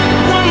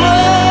one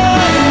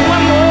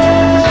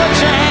more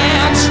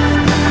chance.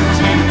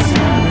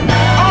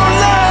 Oh,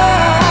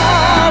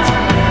 love.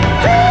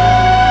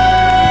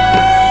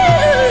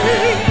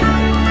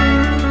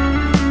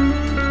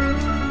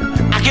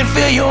 I can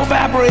feel your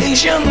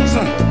vibrations.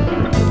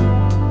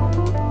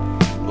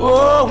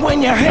 Oh,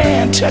 when your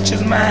hand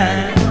touches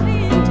mine.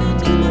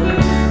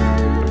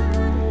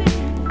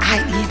 I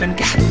even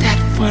got that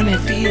funny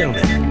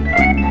feeling.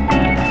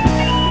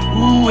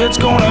 Ooh, it's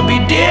gonna be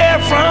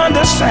different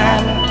this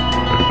time.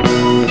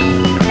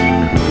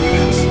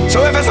 So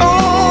if it's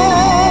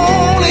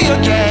only a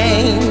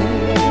game,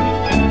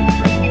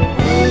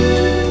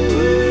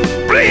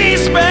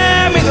 please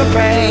spare me the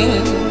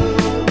pain.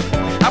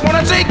 I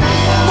wanna take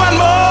one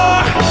more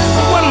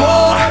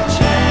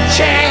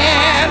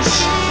chance.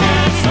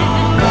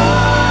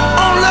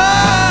 On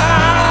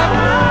love.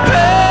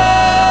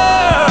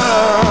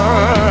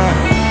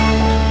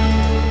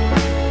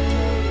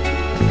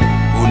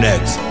 Who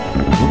next?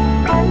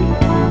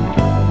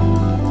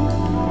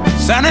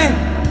 Sonny?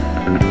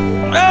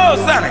 Oh,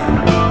 Sonny.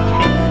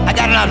 I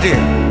got an idea.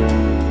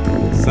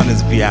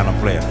 Sonny's a piano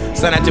player.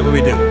 Sonny, I tell you what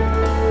we do.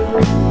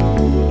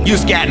 You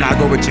scat and I'll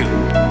go with you.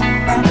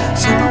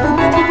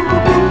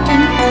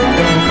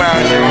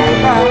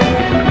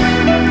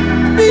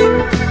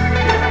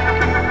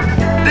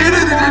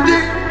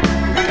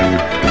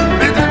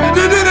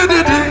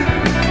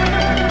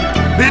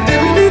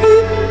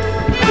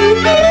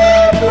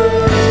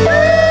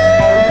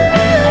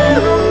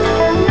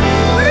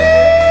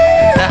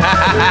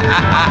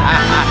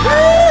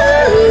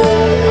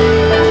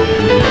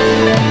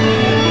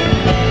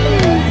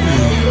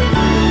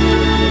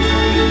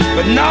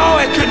 But no,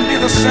 it couldn't be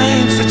the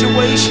same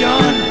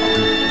situation,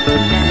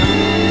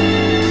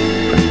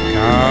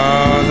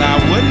 'cause I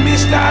wouldn't be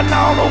starting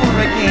all over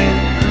again.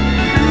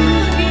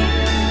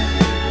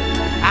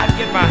 I'd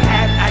get my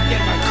hat, I'd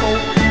get my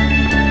coat,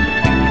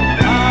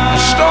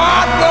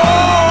 start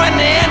blowing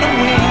in the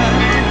wind.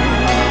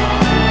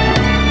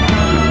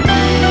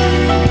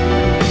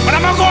 But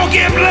I'm gonna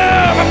give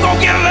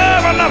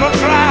love another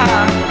try.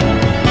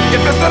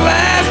 If it's the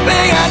last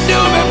thing I do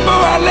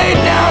before I lay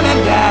down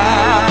and die.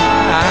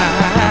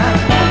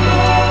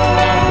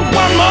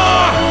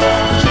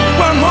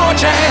 One more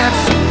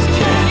chance.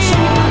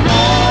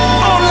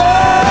 Oh,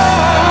 love.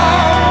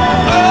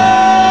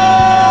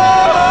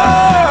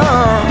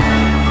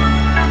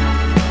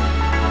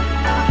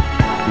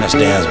 Let's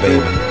dance,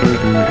 baby.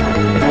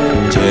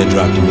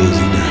 Drop the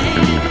music down.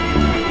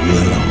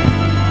 Real low.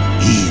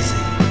 Easy.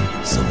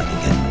 So we can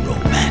get rolling.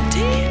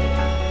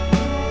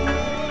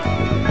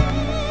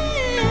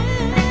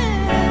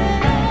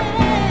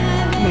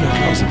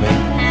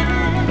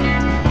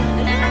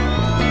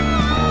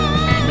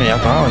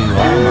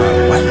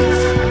 my wife.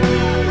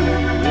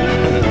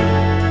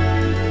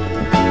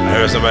 I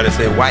heard somebody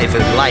say wife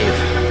is life.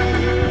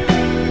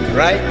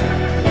 Right?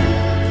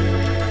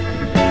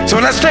 So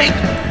let's take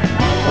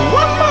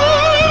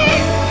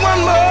one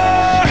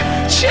more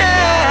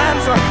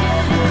chance.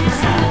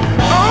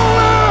 Oh,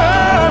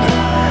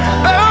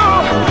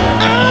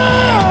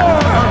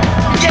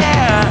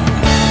 yeah.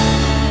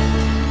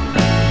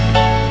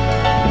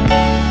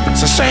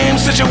 It's the same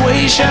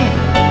situation.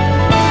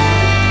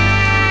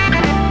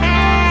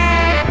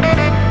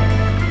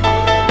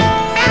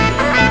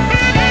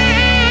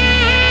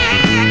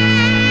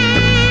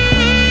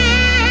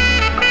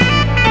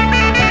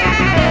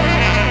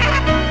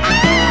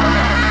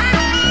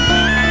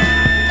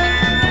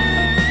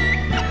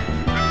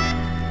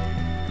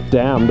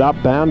 Damn,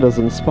 that band is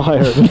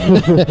inspired.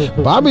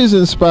 Bobby's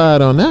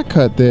inspired on that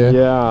cut there.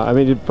 Yeah, I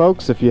mean,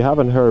 folks, if you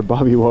haven't heard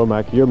Bobby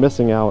Womack, you're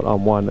missing out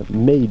on one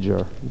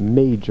major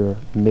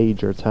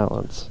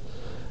talent.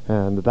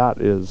 And that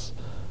is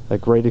a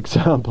great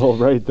example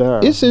right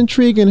there. It's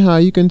intriguing how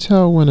you can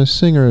tell when a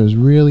singer is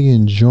really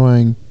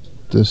enjoying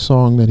the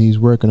song that he's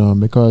working on,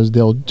 because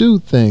they'll do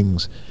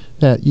things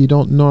that you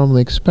don't normally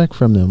expect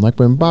from them. Like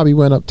when Bobby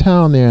went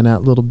uptown there in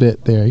that little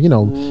bit there, you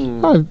know,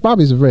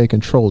 Bobby's a very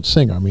controlled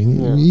singer. I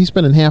mean, he's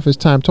spending half his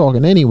time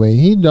talking anyway.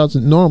 He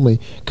doesn't normally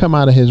come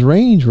out of his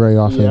range very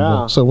often.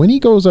 Yeah. So when he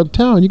goes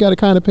uptown, you got to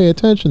kind of pay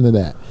attention to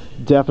that.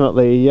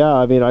 Definitely, yeah.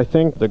 I mean, I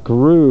think the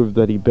groove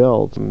that he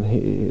built, the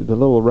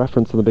little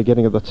reference in the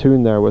beginning of the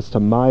tune there was to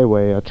My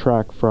Way, a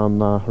track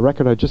from a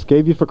record I just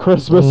gave you for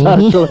Christmas,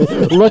 actually.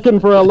 Looking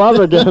for a Love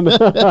Again.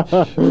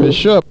 For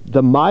sure.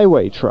 The My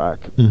Way track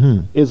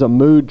is a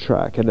mood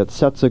track, and it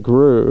sets a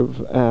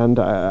groove. And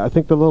I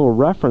think the little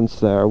reference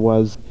there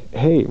was,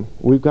 hey,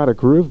 we've got a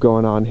groove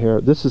going on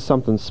here. This is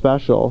something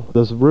special.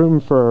 There's room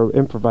for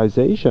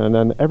improvisation,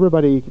 and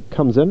everybody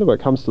comes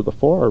to the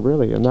fore,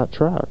 really, in that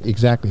track.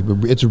 Exactly.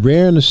 But it's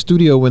rare in the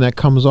studio when that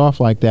comes off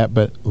like that,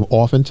 but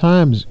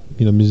oftentimes,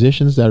 you know,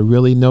 musicians that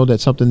really know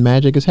that something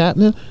magic is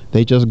happening,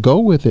 they just go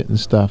with it and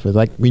stuff. It's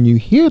like when you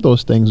hear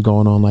those things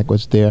going on like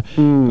what's there,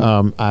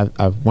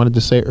 I wanted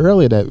to say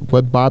earlier that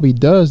what Bobby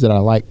does that I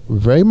like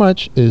very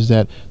much is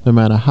that no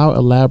matter how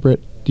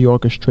elaborate the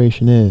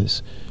orchestration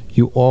is,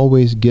 you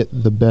always get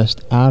the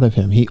best out of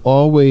him. He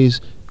always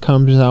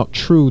comes out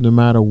true no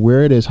matter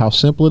where it is, how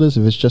simple it is.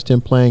 If it's just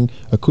him playing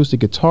acoustic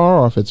guitar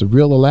or if it's a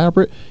real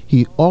elaborate,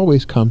 he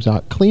always comes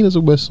out clean as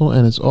a whistle,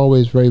 and it's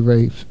always very,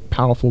 very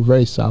powerful,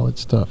 very solid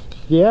stuff.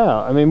 Yeah,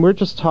 I mean, we're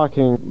just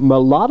talking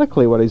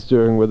melodically what he's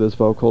doing with his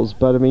vocals,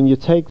 but I mean, you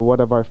take one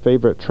of our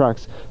favorite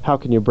tracks, How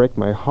Can You Break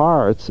My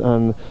Heart,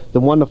 and the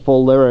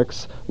wonderful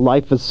lyrics,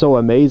 life is so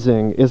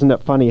amazing, isn't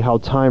it funny how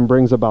time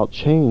brings about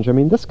change? I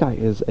mean, this guy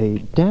is a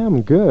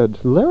damn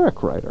good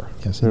lyric writer.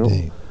 Yes,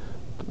 indeed.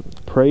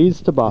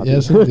 Praise to Bobby.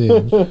 Yes,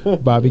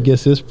 indeed. Bobby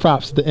gets his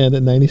props at the end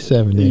of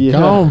 97. Yeah.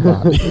 Come on,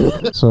 Bobby.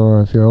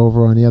 So if you're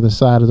over on the other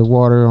side of the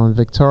water on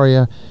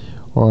Victoria,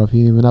 or if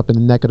you're even up in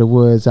the neck of the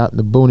woods, out in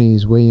the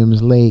boonies,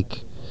 Williams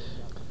Lake,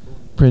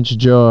 Prince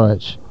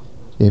George,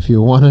 if you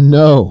want to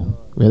know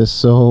where the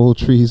soul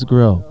trees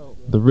grow,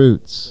 the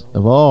roots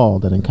of all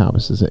that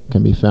encompasses it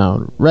can be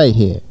found right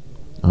here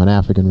on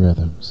African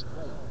Rhythms.